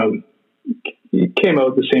 it came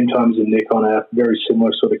out at the same time as a Nikon F, very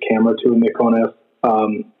similar sort of camera to a Nikon F.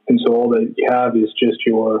 And so all that you have is just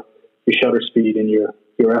your shutter speed and your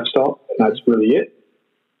f-stop, and that's really it.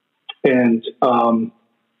 And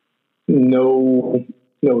no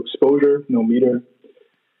exposure, no meter.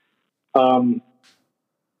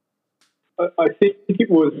 I think it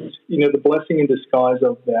was, the blessing in disguise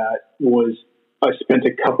of that was I spent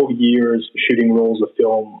a couple years shooting rolls of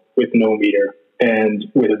film with no meter and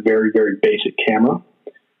with a very, very basic camera.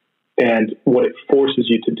 And what it forces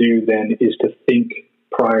you to do then is to think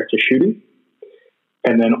prior to shooting,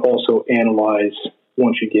 and then also analyze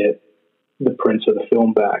once you get the prints of the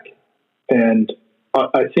film back. And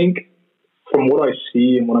I think from what I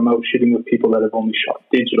see and when I'm out shooting with people that have only shot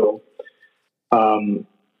digital,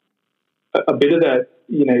 a bit of that,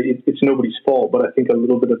 it's nobody's fault, but I think a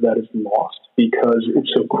little bit of that is lost because it's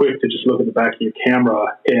so quick to just look at the back of your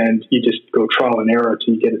camera and you just go trial and error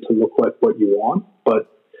till you get it to look like what you want. But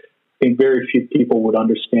I think very few people would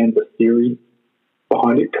understand the theory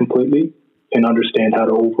behind it completely and understand how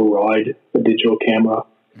to override a digital camera.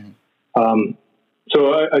 Mm-hmm.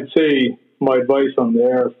 So I'd say my advice on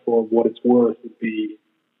there for what it's worth would be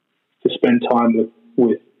to spend time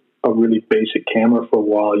with a really basic camera for a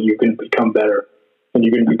while. You're going to become better, and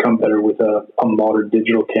you're going to become better with a modern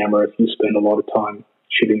digital camera if you spend a lot of time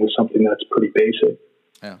shooting with something that's pretty basic.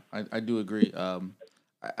 Yeah, I do agree.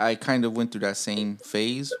 I kind of went through that same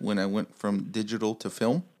phase when I went from digital to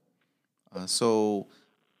film. So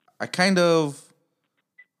I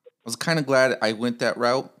was kind of glad I went that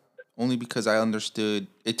route, only because I understood.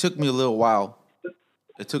 It took me a little while.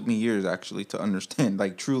 It took me years actually to understand,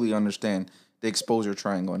 like truly understand the exposure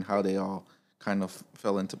triangle and how they all kind of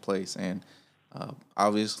fell into place. And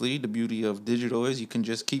obviously the beauty of digital is you can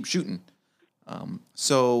just keep shooting.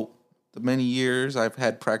 So the many years I've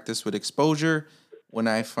had practice with exposure, when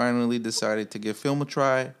I finally decided to give film a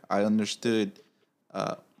try, I understood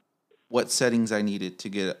what settings I needed to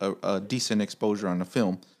get a decent exposure on the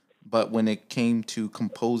film. But when it came to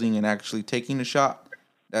composing and actually taking the shot,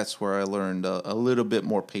 that's where I learned a little bit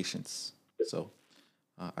more patience. So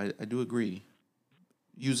I do agree.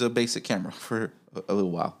 Use a basic camera for a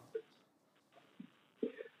little while.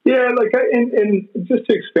 Yeah, and just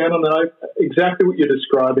to expand on that, exactly what you're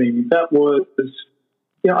describing, that was,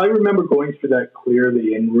 I remember going through that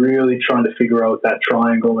clearly and really trying to figure out that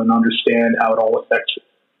triangle and understand how it all affects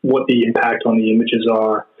what the impact on the images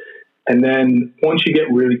are. And then once you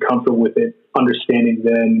get really comfortable with it, understanding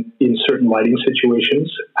then in certain lighting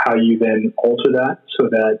situations, how you then alter that so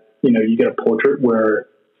that, you get a portrait where,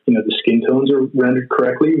 the skin tones are rendered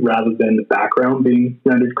correctly rather than the background being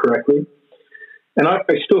rendered correctly. And I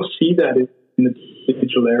still see that in the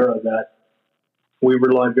digital era, that we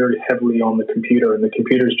rely very heavily on the computer, and the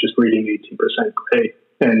computer is just reading 18% gray,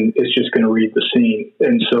 and it's just going to read the scene.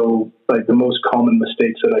 And so, the most common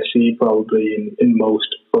mistakes that I see probably in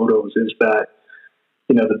most photos is that,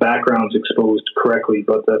 the background's exposed correctly,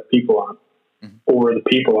 but the people aren't, or the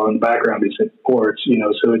people on the background isn't, or it's,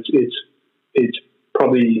 so it's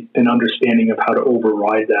probably an understanding of how to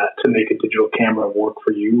override that to make a digital camera work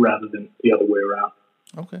for you rather than the other way around.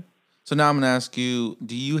 Okay. So now I'm going to ask you,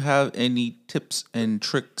 do you have any tips and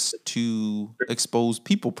tricks to expose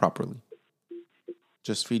people properly?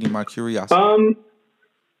 Just feeding my curiosity.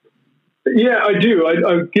 Yeah, I do.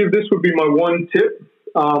 I give, this would be my one tip.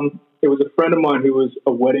 It was a friend of mine who was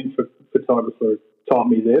a wedding photographer taught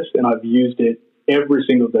me this, and I've used it every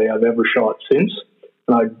single day I've ever shot since.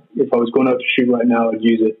 And if I was going out to shoot right now, I'd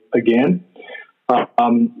use it again.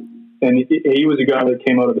 And he was a guy that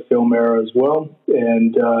came out of the film era as well,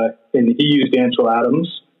 and he used Ansel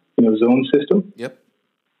Adams, zone system. Yep.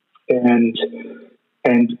 And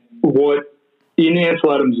what in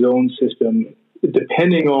Ansel Adams' zone system,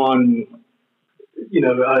 depending on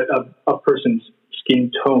a person's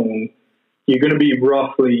skin tone, you're going to be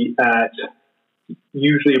roughly at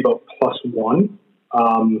usually about +1.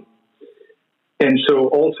 And so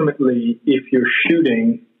ultimately, if you're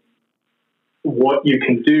shooting, what you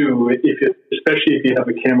can do, especially if you have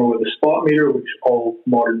a camera with a spot meter, which all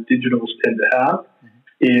modern digitals tend to have,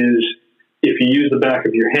 is if you use the back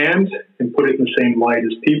of your hand and put it in the same light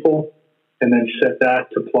as people, and then set that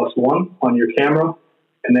to +1 on your camera,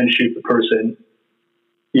 and then shoot the person,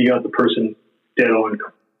 you got the person dead on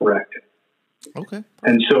correct. Okay.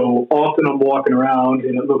 And so often I'm walking around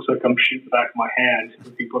and it looks like I'm shooting the back of my hand.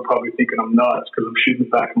 People are probably thinking I'm nuts because I'm shooting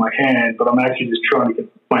the back of my hand, but I'm actually just trying to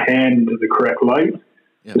get my hand into the correct light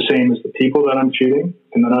Yeah. the same as the people that I'm shooting.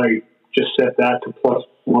 And then I just set that to +1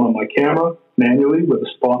 on my camera manually with a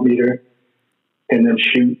spot meter, and then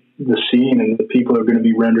shoot the scene, and the people are going to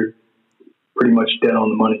be rendered pretty much dead on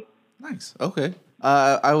the money. Nice. Okay.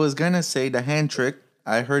 I was gonna say the hand trick.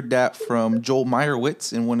 I heard that from Joel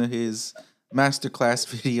Meyerowitz in one of his masterclass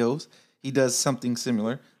videos. He does something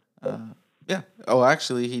similar. Yeah. Oh,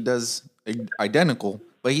 actually, he does identical,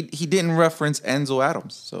 but he didn't reference Enzo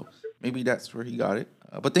Adams, so maybe that's where he got it.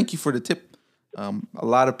 But thank you for the tip. A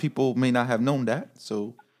lot of people may not have known that,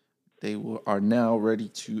 so are now ready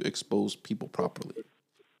to expose people properly.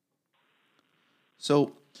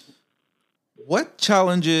 So, what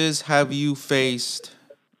challenges have you faced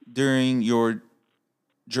during your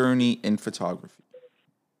journey in photography?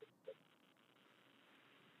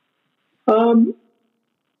 Not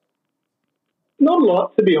a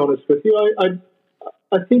lot, to be honest with you.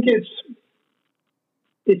 I think it's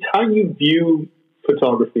how you view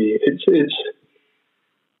photography. It's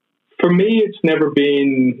for me, it's never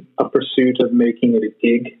been a pursuit of making it a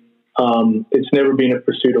gig. It's never been a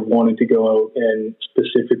pursuit of wanting to go out and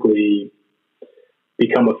specifically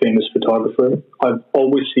become a famous photographer. I've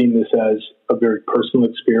always seen this as a very personal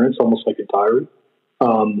experience, almost like a diary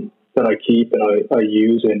that I keep and I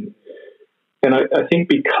use. And I think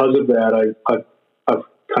because of that, I've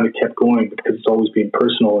kind of kept going because it's always been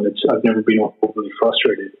personal, and I've never been overly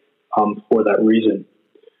frustrated for that reason.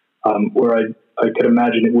 Where I could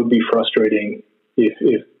imagine it would be frustrating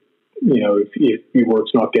if your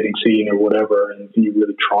work's not getting seen or whatever, and you're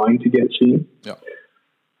really trying to get seen. Yeah.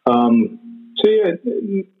 So yeah,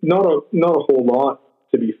 not a whole lot,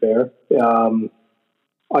 to be fair.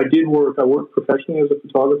 I worked professionally as a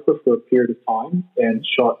photographer for a period of time and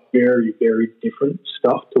shot very, very different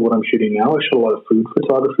stuff to what I'm shooting now. I shot a lot of food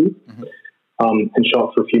photography, and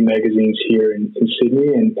shot for a few magazines here in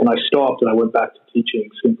Sydney. And I stopped and I went back to teaching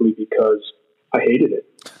simply because I hated it.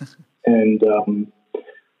 And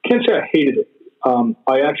can't say I hated it.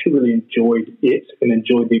 I actually really enjoyed it and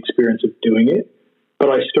enjoyed the experience of doing it. But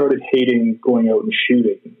I started hating going out and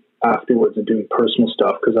shooting afterwards and doing personal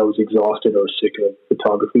stuff because I was exhausted or sick of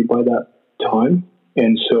photography by that time.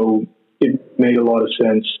 And so it made a lot of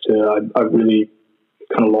sense I really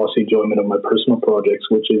kind of lost the enjoyment of my personal projects,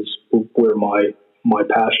 which is where my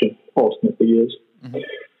passion ultimately is.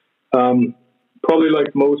 Probably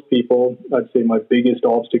like most people, I'd say my biggest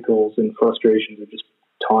obstacles and frustrations are just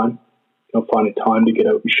time, finding time to get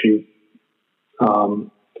out and shoot.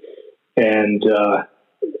 And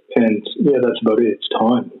yeah, that's about it. It's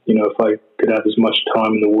time. If I could have as much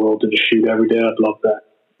time in the world to just shoot every day, I'd love that.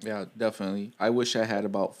 Yeah, definitely. I wish I had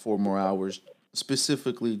about 4 more hours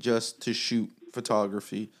specifically just to shoot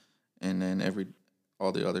photography, and then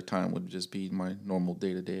all the other time would just be my normal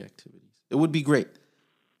day-to-day activities. It would be great.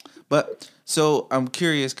 But so I'm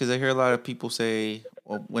curious because I hear a lot of people say,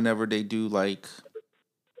 well, whenever they do like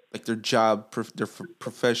their job, their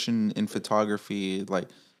profession in photography, like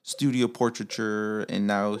studio portraiture, and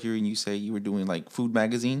now hearing you say you were doing like food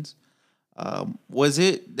magazines, was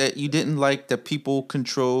it that you didn't like that people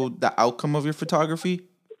controlled the outcome of your photography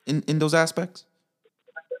in those aspects?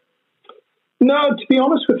 No, to be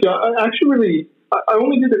honest with you, I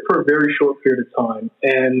only did it for a very short period of time,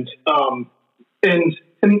 and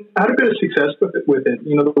had a bit of success with it.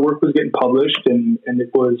 The work was getting published, and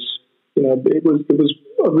it was a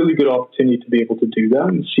really good opportunity to be able to do that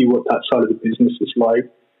and see what that side of the business is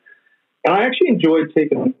like. And I actually enjoyed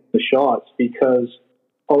taking the shots because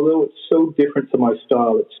although it's so different to my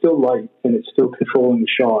style, it's still light and it's still controlling the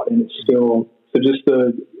shot, and it's still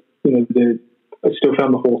I still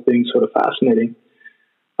found the whole thing sort of fascinating.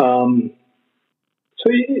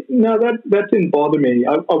 No, that didn't bother me.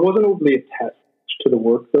 I wasn't overly attached to the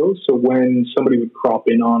work though. So when somebody would crop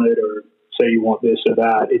in on it or say you want this or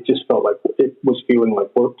that, it just felt like it was feeling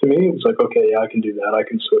like work to me. It was like, okay, yeah, I can do that. I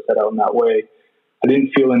can sort that out in that way. I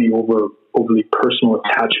didn't feel any overly personal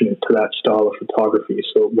attachment to that style of photography,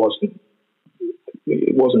 so it wasn't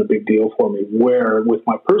a big deal for me. Where with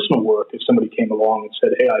my personal work, if somebody came along and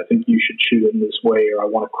said, hey, I think you should shoot it in this way, or I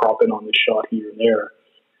want to crop in on this shot here and there, I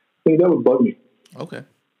think that would bug me. Okay.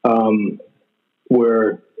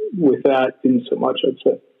 Where with that, didn't so much, I'd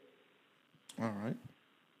say. All right.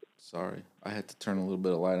 Sorry, I had to turn a little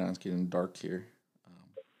bit of light on. It's getting dark here.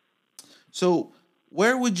 So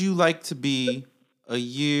where would you like to be a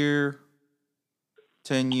year,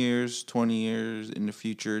 10 years, 20 years in the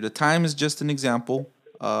future? The time is just an example,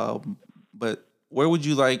 but where would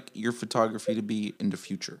you like your photography to be in the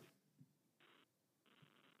future?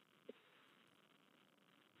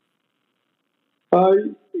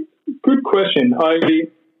 Good question.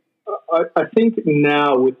 I think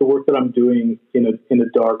now with the work that I'm doing in a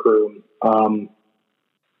dark room,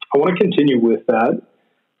 I want to continue with that.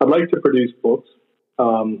 I'd like to produce books.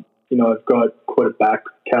 I've got quite a back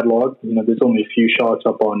catalog. There's only a few shots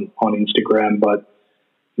up on Instagram, but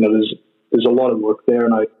there's a lot of work there,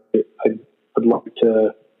 and I'd like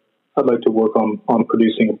to work on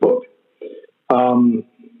producing a book,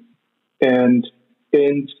 and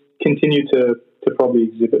continue to probably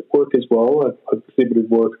exhibit work as well. I've exhibited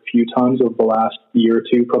work a few times over the last year or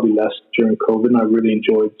two, probably less during COVID, and I really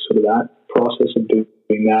enjoyed sort of that process of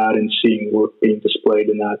doing that and seeing work being displayed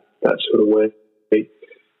in that sort of way.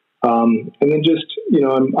 And then just,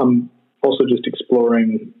 I'm also just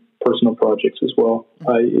exploring personal projects as well.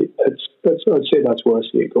 I'd say that's where I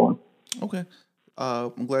see it going. Okay.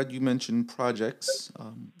 I'm glad you mentioned projects.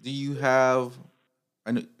 Do you have,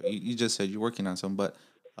 I know you just said you're working on some, but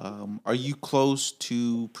are you close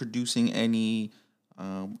to producing any,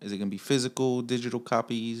 is it going to be physical, digital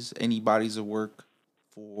copies, any bodies of work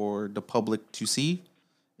for the public to see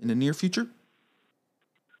in the near future?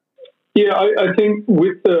 Yeah, I think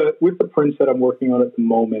with the prints that I'm working on at the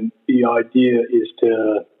moment, the idea is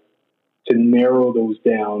to narrow those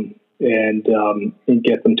down and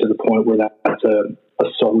get them to the point where that's a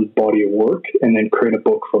solid body of work, and then create a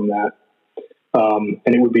book from that. And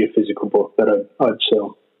it would be a physical book that I'd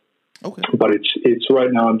sell. Okay. But it's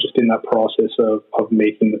right now I'm just in that process of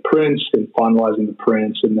making the prints and finalizing the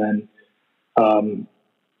prints, and then I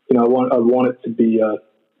want it to be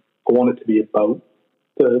about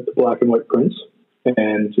the black and white prints,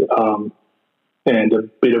 and a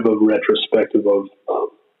bit of a retrospective of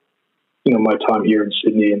my time here in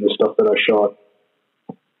Sydney and the stuff that I shot.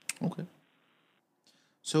 Okay.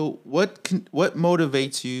 So what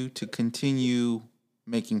motivates you to continue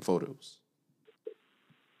making photos?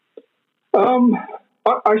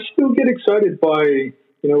 I still get excited by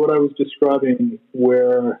what I was describing,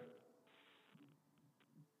 where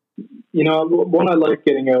one, I like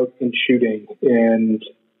getting out and shooting, and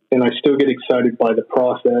I still get excited by the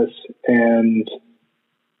process, and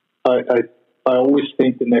I always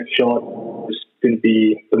think the next shot is going to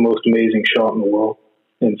be the most amazing shot in the world.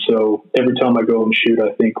 And so every time I go and shoot,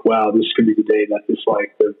 I think, wow, this is going to be the day that this,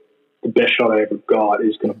 like, the best shot I ever got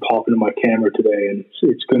is going to pop into my camera today, and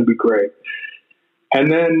it's going to be great. And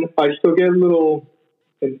then I still get a little,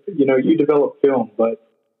 you develop film, but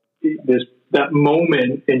there's that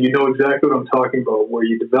moment, and you know exactly what I'm talking about, where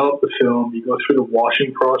you develop the film, you go through the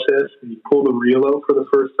washing process, and you pull the reel out for the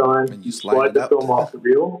first time, and you slide the film off the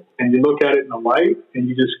reel, and you look at it in the light, and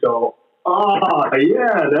you just go,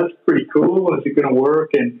 yeah, that's pretty cool. Is it going to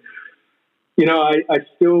work? And, I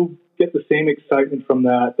still get the same excitement from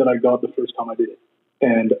that I got the first time I did it.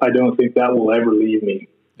 And I don't think that will ever leave me.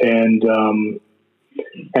 And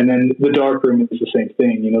then the darkroom is the same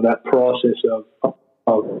thing, that process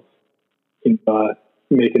of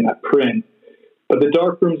making that print. But the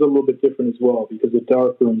darkroom's a little bit different as well, because the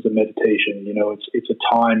darkroom's a meditation. It's a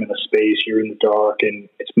time and a space. You're in the dark, and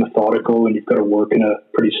it's methodical, and you've got to work in a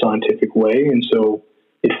pretty scientific way. And so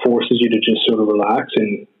it forces you to just sort of relax,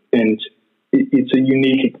 and it's a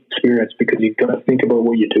unique experience because you've got to think about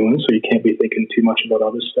what you're doing, so you can't be thinking too much about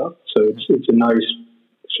other stuff. So it's just a nice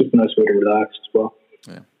way to relax as well.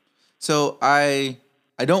 Yeah. So I'm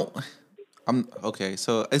okay.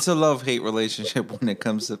 So it's a love-hate relationship when it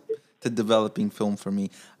comes to developing film for me.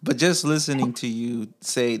 But just listening to you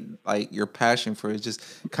say, like, your passion for it is just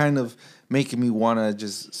kind of making me want to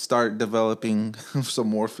just start developing some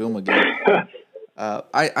more film again.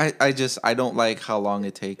 I don't like how long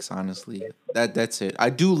it takes, honestly. That's it. I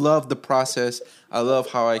do love the process. I love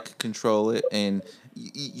how I can control it, and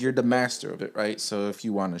you're the master of it, right? So if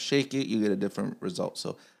you want to shake it, you get a different result.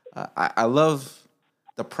 So I love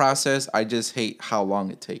the process. I just hate how long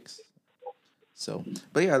it takes. So,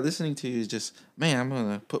 but yeah, listening to you is just, man, I'm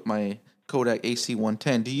going to put my Kodak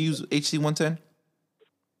HC-110. Do you use HC-110?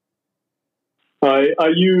 I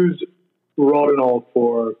use Rodinal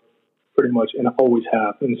for pretty much, and I always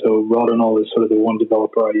have. And so Rodinal is sort of the one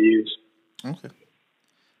developer I use. Okay.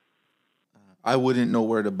 I wouldn't know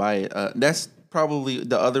where to buy it. That's probably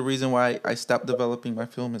the other reason why I stopped developing my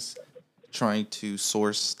film, is trying to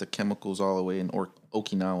source the chemicals all the way in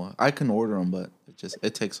Okinawa. I can order them, but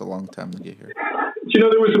it takes a long time to get here. There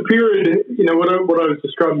was a period, what I was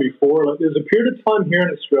describing before, like, there's a period of time here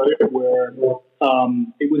in Australia where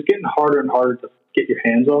it was getting harder and harder to get your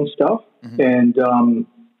hands on stuff. Mm-hmm. And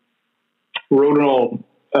Rodinal,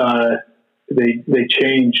 they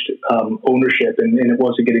changed ownership, and it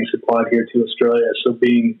wasn't getting supplied here to Australia. So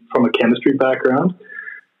being from a chemistry background,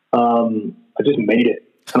 I just made it,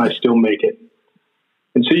 and I still make it.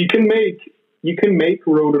 And so you can make you can make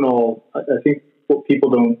rodinol. I think what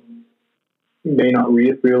people may not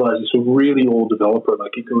realize is a really old developer.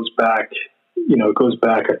 Like it goes back, it goes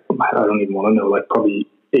back. I don't even want to know, like probably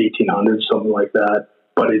 1800, something like that.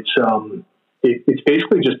 But it's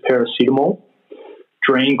basically just paracetamol,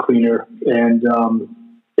 drain cleaner, and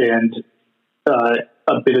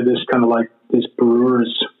a bit of this kind of like this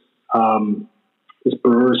brewer's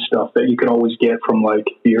stuff that you could always get from like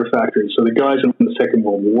beer factories. So the guys in the Second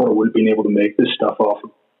World War would have been able to make this stuff off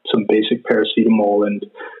of some basic paracetamol and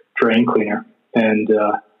drain cleaner, and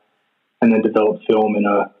then develop film in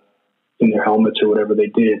their helmets or whatever they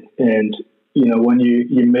did. And when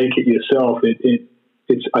you make it yourself,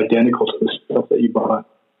 it's identical to the stuff that you buy.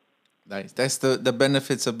 Nice. That's the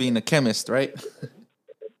benefits of being a chemist, right?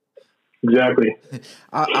 Exactly.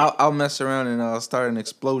 I'll mess around and I'll start an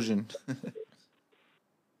explosion.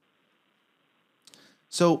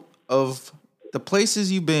 So, of the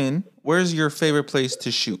places you've been, where's your favorite place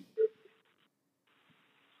to shoot?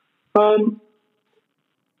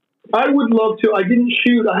 I would love to. I didn't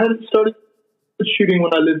shoot. I hadn't started shooting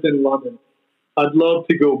when I lived in London. I'd love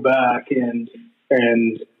to go back and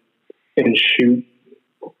shoot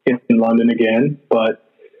in London again, but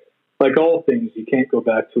like all things, you can't go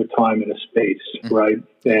back to a time and a space, right?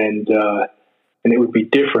 And it would be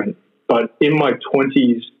different. But in my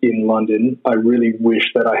 20s in London, I really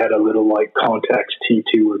wish that I had a little like Contax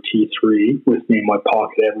T2 or T3 with me in my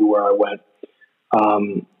pocket everywhere I went,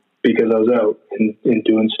 because I was out and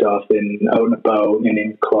doing stuff and out and about and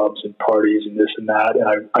in clubs and parties and this and that.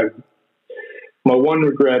 And my one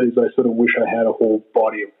regret is I sort of wish I had a whole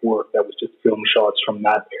body of work that was just film shots from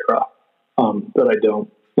that era, but I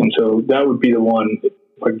don't. And so that would be the one. If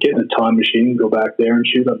I get in a time machine and go back there and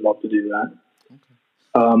shoot, I'd love to do that.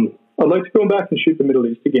 Okay. I'd like to go back and shoot the Middle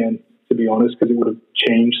East again, to be honest, because it would have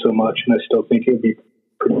changed so much, and I still think it would be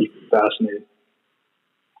pretty fascinating.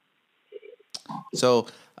 So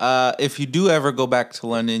if you do ever go back to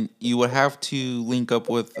London, you would have to link up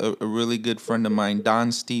with a really good friend of mine,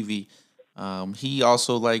 Don Stevie. He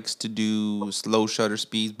also likes to do slow shutter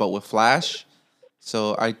speeds, but with flash.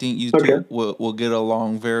 So I think you two will get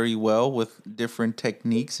along very well with different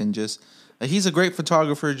techniques, and just he's a great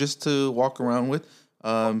photographer just to walk around with.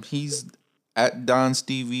 He's at Don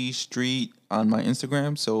Stevie Street on my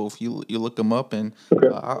Instagram. So if you look him up, and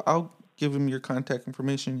I'll give him your contact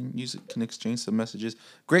information. You can exchange some messages.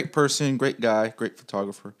 Great person, great guy, great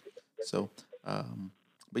photographer. So,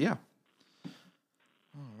 but yeah.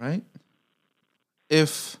 All right.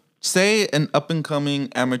 If, say, an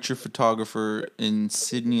up-and-coming amateur photographer in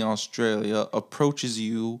Sydney, Australia approaches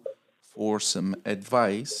you for some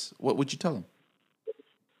advice, what would you tell them?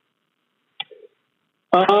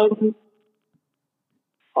 I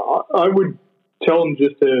would tell them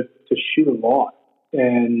just to shoot a lot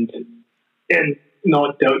and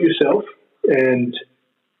not doubt yourself. And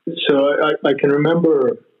so I can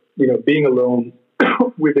remember, being alone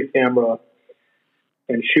with a camera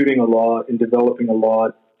and shooting a lot and developing a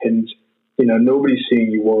lot, and nobody's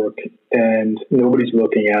seeing you work and nobody's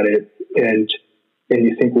looking at it, and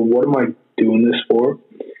you think, well, what am I doing this for?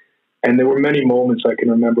 And there were many moments I can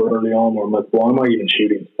remember early on where I'm like, why am I even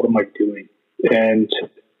shooting? What am I doing? And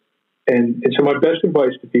so my best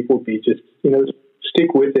advice to people would be just,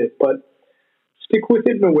 stick with it, but stick with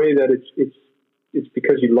it in a way that it's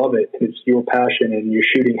because you love it and it's your passion and you're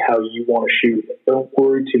shooting how you want to shoot. Don't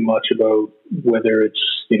worry too much about whether it's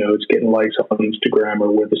getting likes on Instagram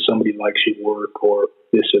or whether somebody likes your work or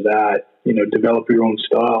this or that. Develop your own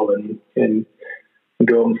style and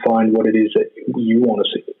go and find what it is that you want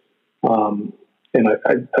to see. And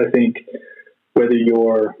I think whether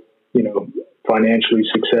you're, financially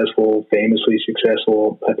successful, famously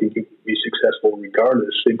successful, I think you can be successful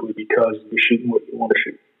regardless, simply because you're shooting what you want to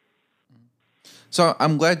shoot. So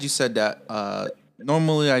I'm glad you said that.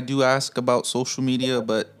 Normally I do ask about social media,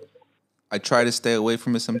 but I try to stay away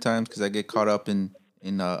from it sometimes because I get caught up in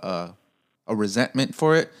a resentment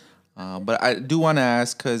for it. But I do want to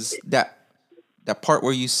ask, because that part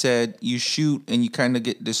where you said you shoot and you kind of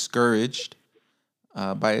get discouraged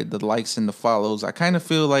by the likes and the follows, I kind of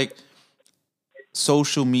feel like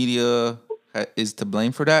social media is to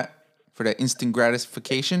blame for that instant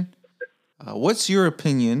gratification. What's your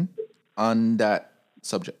opinion on that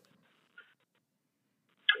subject?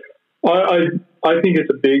 I think it's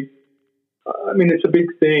a big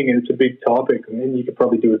thing, and it's a big topic. I mean, you could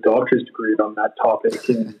probably do a doctor's degree on that topic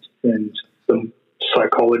and some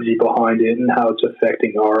psychology behind it and how it's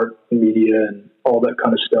affecting art, media, and all that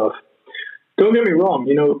kind of stuff. Don't get me wrong,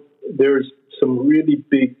 there's some really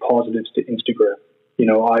big positives to Instagram.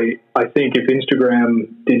 I think if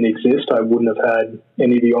Instagram didn't exist, I wouldn't have had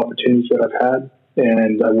any of the opportunities that I've had,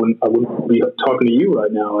 and I wouldn't be talking to you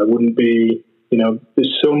right now. I wouldn't be,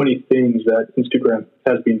 there's so many things that Instagram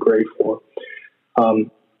has been great for.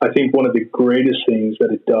 I think one of the greatest things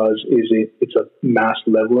that it does is it's a mass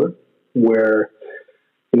leveler where,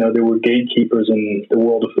 there were gatekeepers in the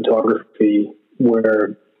world of photography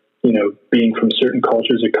where, being from certain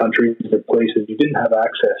cultures or countries or places, you didn't have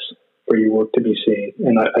access for your work to be seen.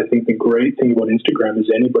 And I think the great thing about Instagram is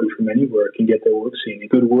anybody from anywhere can get their work seen. And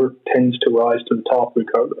good work tends to rise to the top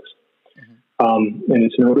regardless. And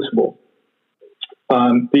it's noticeable.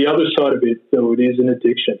 The other side of it, though, it is an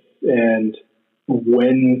addiction. And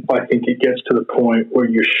when I think it gets to the point where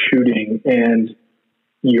you're shooting and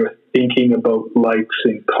you're thinking about likes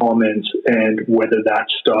and comments and whether that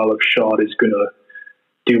style of shot is going to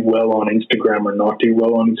do well on Instagram or not do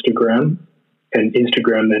well on Instagram, and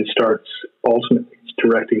Instagram then starts ultimately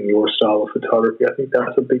directing your style of photography, I think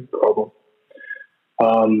that's a big problem.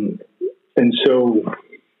 And so,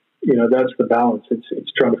 that's the balance.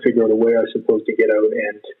 It's trying to figure out a way, I suppose, to get out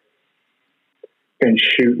and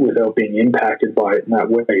shoot without being impacted by it in that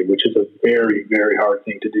way, which is a very, very hard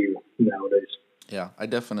thing to do nowadays. Yeah, I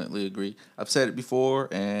definitely agree. I've said it before,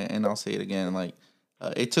 and I'll say it again. Like,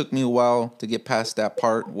 it took me a while to get past that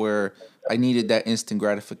part where I needed that instant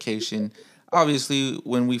gratification. Obviously,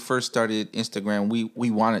 when we first started Instagram,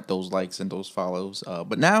 we wanted those likes and those follows.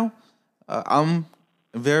 But now, I'm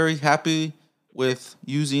very happy with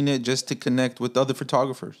using it just to connect with other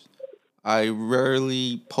photographers. I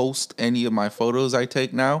rarely post any of my photos I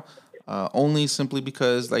take now, only simply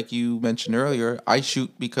because, like you mentioned earlier, I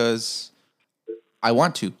shoot because I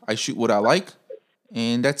want to. I shoot what I like,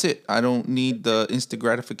 and that's it. I don't need the instant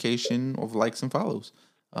gratification of likes and follows.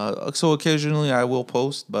 So occasionally I will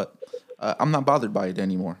post, but I'm not bothered by it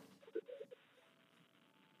anymore.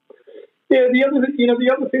 Yeah, the other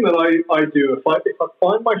thing that I do, if I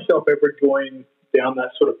find myself ever going down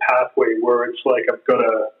that sort of pathway where it's like I've got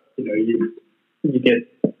to, you get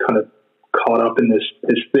kind of caught up in this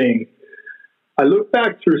thing, I look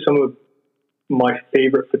back through some of my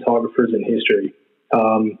favorite photographers in history,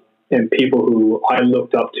 and people who I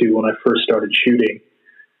looked up to when I first started shooting.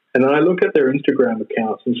 And then I look at their Instagram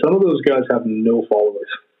accounts, and some of those guys have no followers,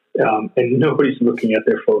 and nobody's looking at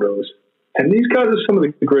their photos. And these guys are some of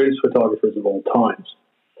the greatest photographers of all times.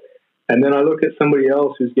 And then I look at somebody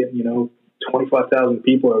else who's getting, 25,000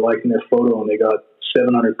 people are liking their photo, and they got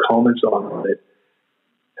 700 comments on it.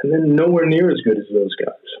 And then nowhere near as good as those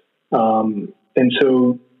guys. And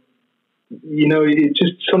so, it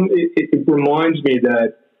just it reminds me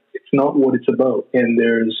that it's not what it's about. And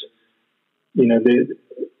there's,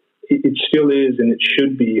 it still is, and it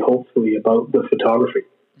should be hopefully about the photography,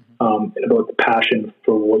 and about the passion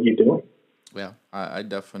for what you're doing. Yeah, I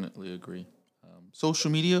definitely agree.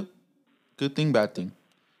 Social media, good thing, bad thing.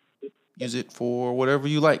 Use it for whatever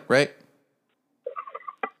you like, right?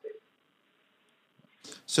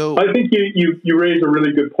 So I think you raise a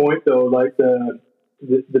really good point, though. Like the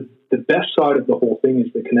best side of the whole thing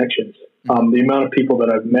is the connections. The amount of people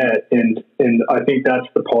that I've met, and I think that's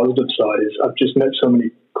the positive side. Is I've just met so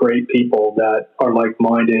many great people that are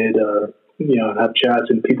like-minded, have chats,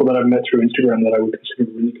 and people that I've met through Instagram that I would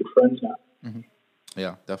consider really good friends now. Mm-hmm.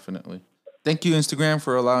 Yeah, definitely. Thank you, Instagram,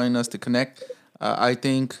 for allowing us to connect. I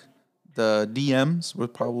think the DMs were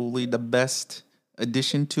probably the best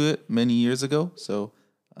addition to it many years ago. So,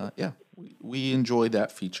 we enjoy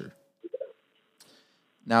that feature.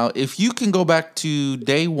 Now, if you can go back to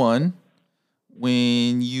day one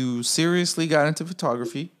when you seriously got into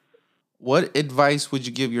photography, what advice would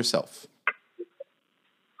you give yourself?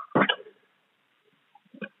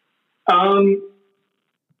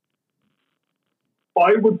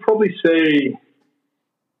 I would probably say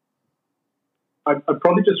I'd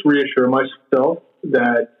probably just reassure myself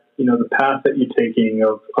that, the path that you're taking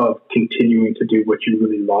of continuing to do what you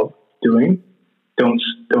really love doing, don't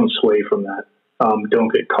sway from that. Don't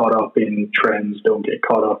get caught up in trends. Don't get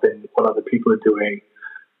caught up in what other people are doing.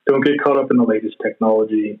 Don't get caught up in the latest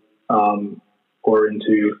technology, or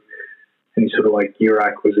into any sort of like year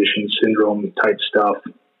acquisition syndrome type stuff.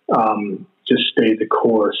 Just stay the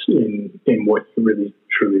course in what you really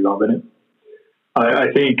truly love in it.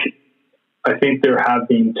 I think there have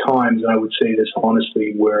been times, and I would say this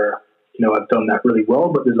honestly, where, I've done that really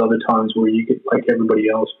well, but there's other times where you get, like everybody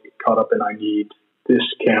else, get caught up in I need this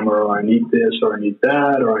camera, or I need this, or I need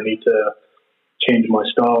that, or I need to change my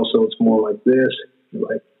style so it's more like this.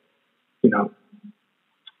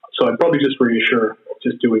 So I'd probably just reassure,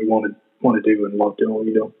 just do what you want to do and love doing what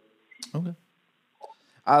you do. Okay.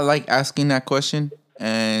 I like asking that question,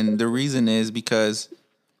 And the reason is because,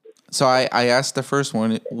 so I asked the first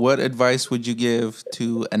one, what advice would you give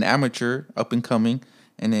to an amateur up and coming?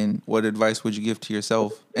 And then what advice would you give to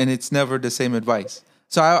yourself? And it's never the same advice.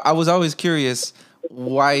 So I was always curious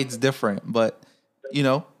why it's different, but you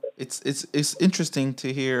know, it's interesting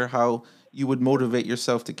to hear how you would motivate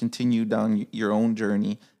yourself to continue down your own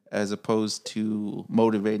journey as opposed to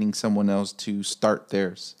motivating someone else to start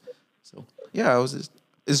theirs. So yeah,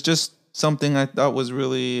 it's just something I thought was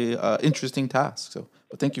really interesting task. So,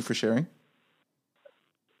 but thank you for sharing.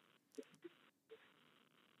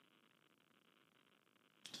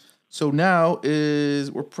 So now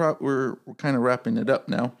is we're kind of wrapping it up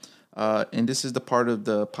now, and this is the part of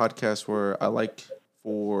the podcast where I like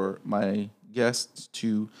for my guests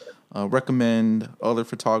to recommend other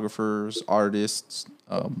photographers, artists,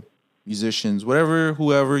 musicians,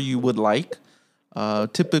 whoever you would like.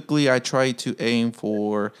 Typically, I try to aim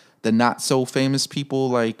for the not so famous people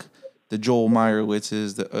like the Joel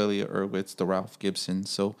Meyerowitzes, the Elia Erwitz, the Ralph Gibson.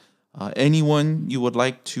 So, anyone you would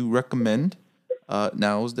like to recommend,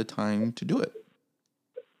 now's the time to do it.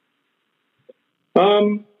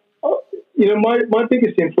 Um, my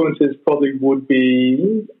biggest influences probably would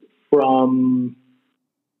be from,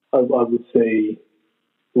 I would say,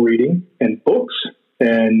 reading and books,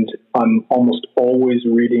 and I'm almost always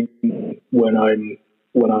reading when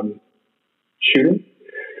I'm shooting,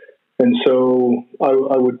 and so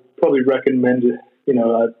I would probably recommend.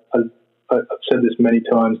 I've said this many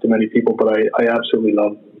times to many people, but I absolutely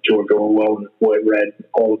love George Orwell, and I read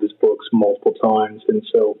all of his books multiple times, and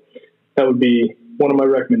so that would be one of my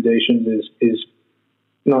recommendations. Is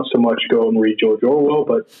not so much go and read George Orwell,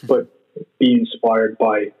 but be inspired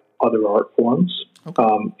by other art forms, Okay.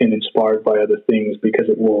 and inspired by other things, because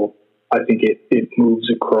I think it moves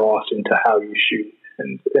across into how you shoot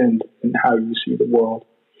and how you see the world.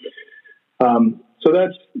 So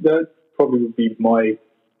that probably would be my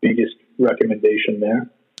biggest recommendation there.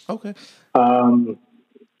 Okay. Um,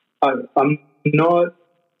 I'm not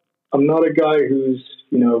a guy who's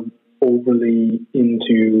overly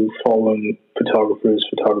into following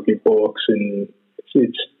photography books, and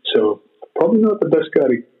it's so probably not the best guy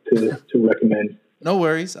to recommend. No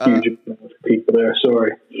worries. Huge amount of people there.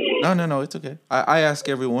 Sorry. No, it's okay. I ask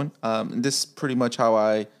everyone. And this is pretty much how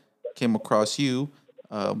I came across you.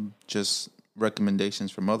 Just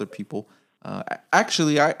recommendations from other people.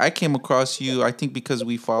 Actually, I came across you, I think, because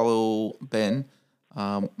we follow Ben.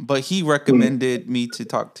 But he recommended me to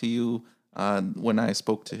talk to you when I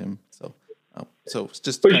spoke to him. So it's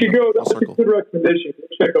just But kind you of go. full That's a circle. good recommendation.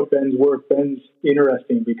 Check out Ben's work. Ben's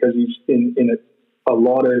interesting because he's in a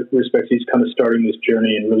lot of respects. He's kind of starting this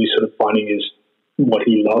journey and really sort of finding what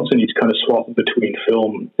he loves, and he's kind of swapping between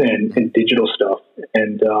film and digital stuff.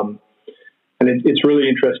 And it's really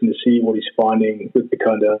interesting to see what he's finding with the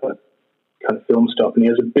kind of film stuff. And he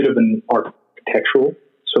has a bit of an architectural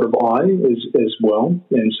sort of eye as well.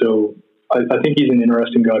 And so I think he's an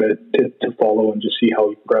interesting guy to follow and just see how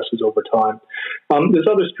he progresses over time. There's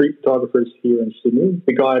other street photographers here in Sydney.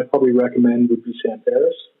 The guy I'd probably recommend would be Sam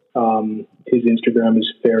Ferris. His Instagram is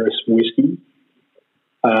Ferris Whiskey.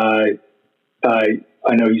 I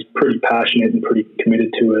know he's pretty passionate and pretty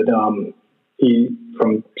committed to it.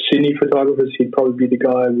 From Sydney photographers, he'd probably be the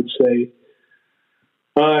guy I would say.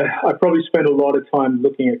 I probably spent a lot of time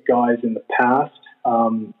looking at guys in the past.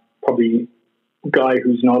 Probably a guy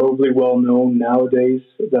who's not overly well known nowadays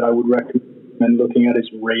that I would recommend looking at is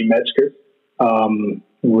Ray Metzger.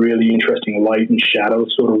 Really interesting light and shadow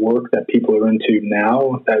sort of work that people are into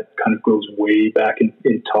now that kind of goes way back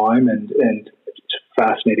in time, and it's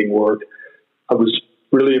fascinating work. I was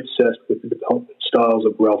really obsessed with the development styles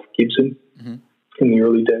of Ralph Gibson in the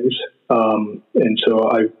early days. And so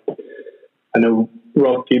I know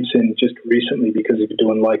Ralph Gibson just recently, because he's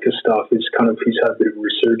doing Leica stuff, he's had a bit of a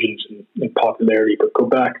resurgence in popularity, but go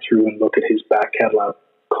back through and look at his back catalog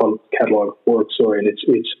work, and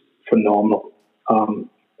it's phenomenal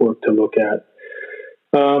work to look at.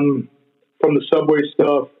 From the Subway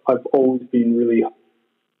stuff, I've always been really,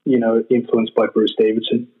 influenced by Bruce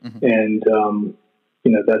Davidson, and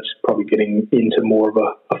that's probably getting into more of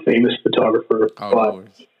a famous photographer. Oh,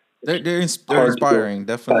 but they're inspiring,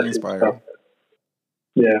 definitely inspiring.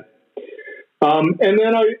 Yeah. And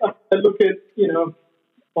then I look at,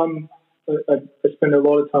 I spend a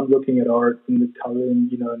lot of time looking at art and the coloring,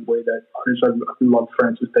 in a way that artists. I love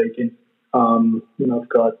Francis Bacon. I've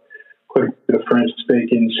got quite a bit of Francis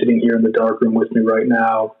Bacon sitting here in the darkroom with me right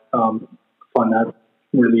now. Find that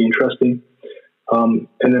really interesting. And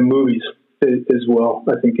then movies as well,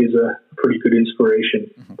 I think, is a pretty good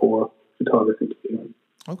inspiration for photography.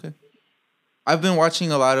 Okay. I've been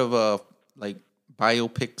watching a lot of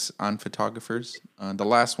biopics on photographers. The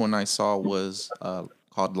last one I saw was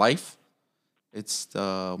called Life. It's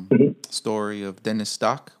the story of Dennis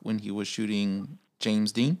Stock when he was shooting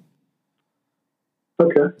James Dean.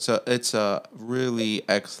 Okay. So it's a really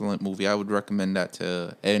excellent movie. I would recommend that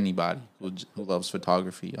to anybody who loves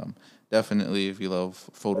photography. Definitely if you love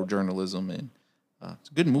photojournalism, and it's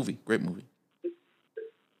a good movie, great movie.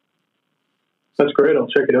 That's great. I'll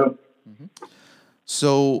check it out.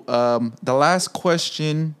 So the last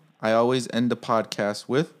question I always end the podcast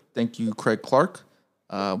with. Thank you, Craig Clark.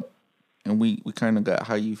 And we kind of got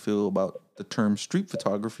how you feel about the term street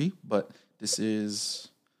photography, but this is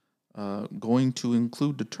going to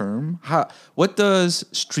include the term. What does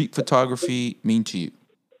street photography mean to you?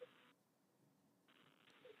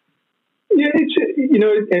 Yeah, it's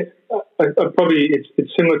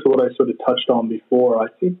similar to what I sort of touched on before. I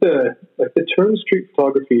think the term street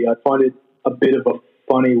photography, I find it a bit of a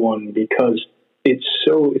funny one because it's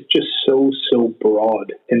just so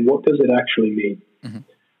broad. And what does it actually mean?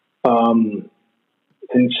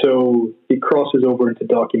 And so it crosses over into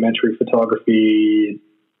documentary photography.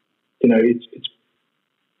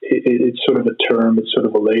 It's sort of a term, it's sort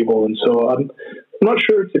of a label. And so I'm not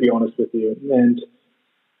sure, to be honest with you. And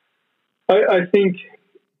I think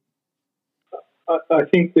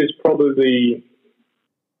there's probably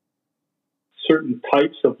certain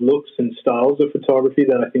types of looks and styles of photography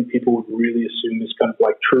that I think people would really assume is kind of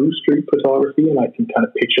like true street photography, and I can kind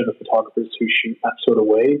of picture the photographers who shoot that sort of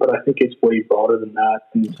way. But I think it's way broader than that.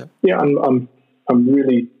 And yeah, I'm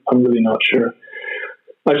really not sure.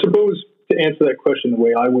 I suppose to answer that question the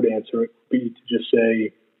way I would answer it would be to just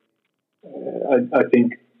say, I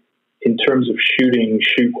think in terms of shooting,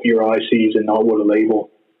 shoot what your eye sees and not what a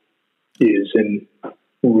label is. And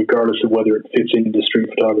regardless of whether it fits into street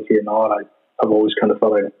photography or not, I've always kind of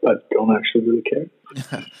thought I don't actually really care.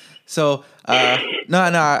 So,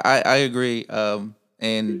 I agree.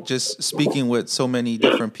 And just speaking with so many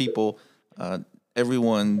different people,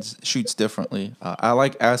 everyone shoots differently. I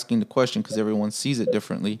like asking the question because everyone sees it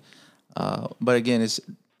differently. But again,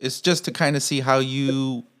 it's just to kind of see how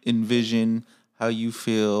you envision, how you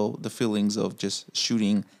feel the feelings of just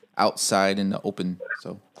shooting outside in the open.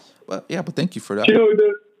 So, but thank you for that.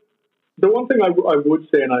 The one thing I would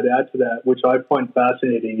say, and I'd add to that, which I find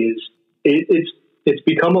fascinating, is it's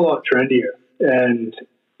become a lot trendier. And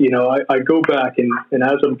I go back and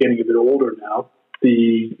as I'm getting a bit older now,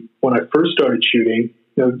 when I first started shooting,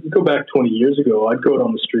 go back 20 years ago, I'd go out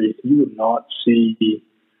on the street, you would not see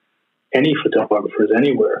any photographers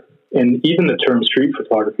anywhere, and even the term street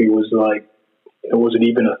photography was like it wasn't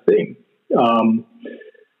even a thing.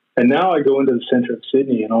 And now I go into the center of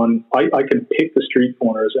Sydney, and I can pick the street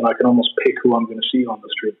corners, and I can almost pick who I'm going to see on the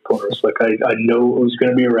street corners. Like I know who's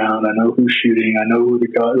going to be around, I know who's shooting, I know who the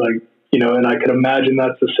guy, and I can imagine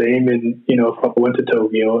that's the same in, if I went to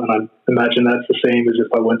Tokyo, and I imagine that's the same as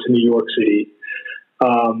if I went to New York City.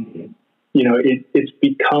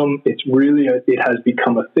 It has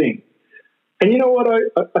become a thing. And you know what?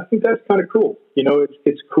 I think that's kind of cool.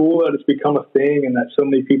 It's cool that it's become a thing and that so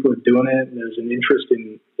many people are doing it, and there's an interest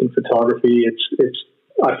in photography.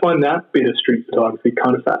 I find that bit of street photography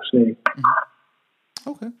kind of fascinating.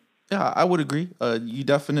 Okay. Yeah, I would agree. You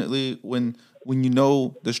definitely, when you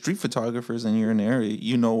know the street photographers and you're in the area,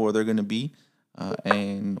 you know where they're going to be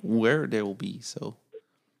and where they will be. So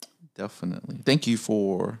definitely. Thank you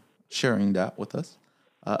for sharing that with us.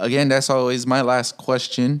 Again, that's always my last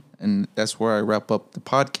question, and that's where I wrap up the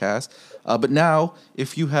podcast. But now,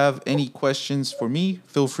 if you have any questions for me,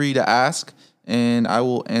 feel free to ask, and I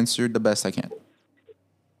will answer the best I can.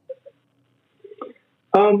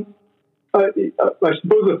 I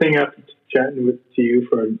suppose the thing after chatting to you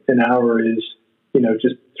for an hour is,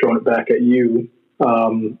 just throwing it back at you.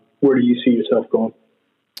 Where do you see yourself going?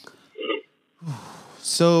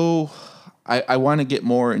 So I want to get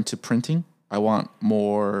more into printing. I want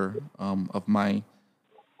more of my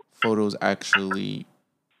photos actually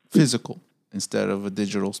physical instead of a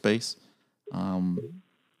digital space.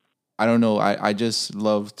 I don't know. I just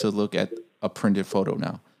love to look at a printed photo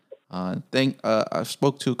now. I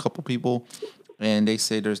spoke to a couple people, and they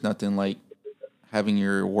say there's nothing like having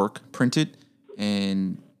your work printed.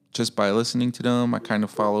 And just by listening to them, I kind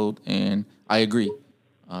of followed, and I agree.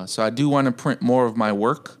 So I do want to print more of my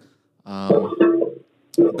work.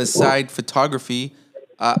 Beside photography,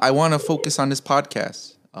 I want to focus on this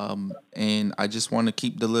podcast. And I just want to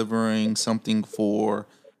keep delivering something for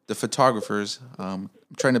the photographers. I'm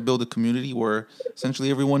trying to build a community where essentially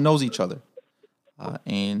everyone knows each other.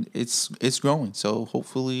 And it's growing. So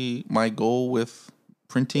hopefully my goal with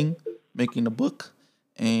printing, making a book,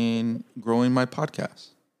 and growing my podcast.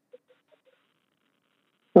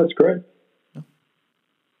 That's great.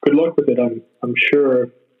 Good luck with it. I'm sure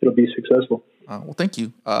it'll be successful. Well, thank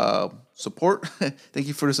you. Support. Thank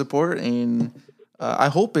you for the support, and I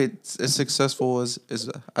hope it's as successful as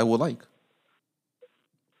I would like.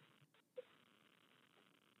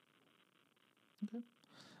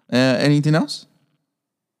 Anything else?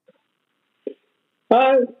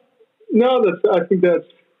 Uh, no, I think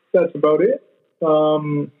that's about it.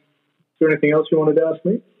 Is there anything else you wanted to ask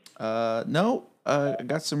me? No. I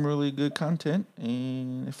got some really good content,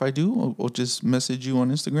 and if I do, I'll just message you on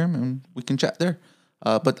Instagram, and we can chat there.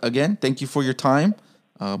 But again, thank you for your time.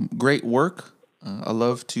 Great work. I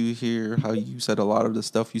love to hear how you said a lot of the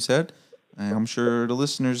stuff you said, and I'm sure the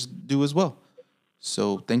listeners do as well.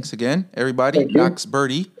 So thanks again, everybody. Thank you. Knox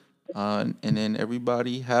Birdie, and then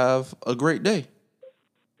everybody have a great day.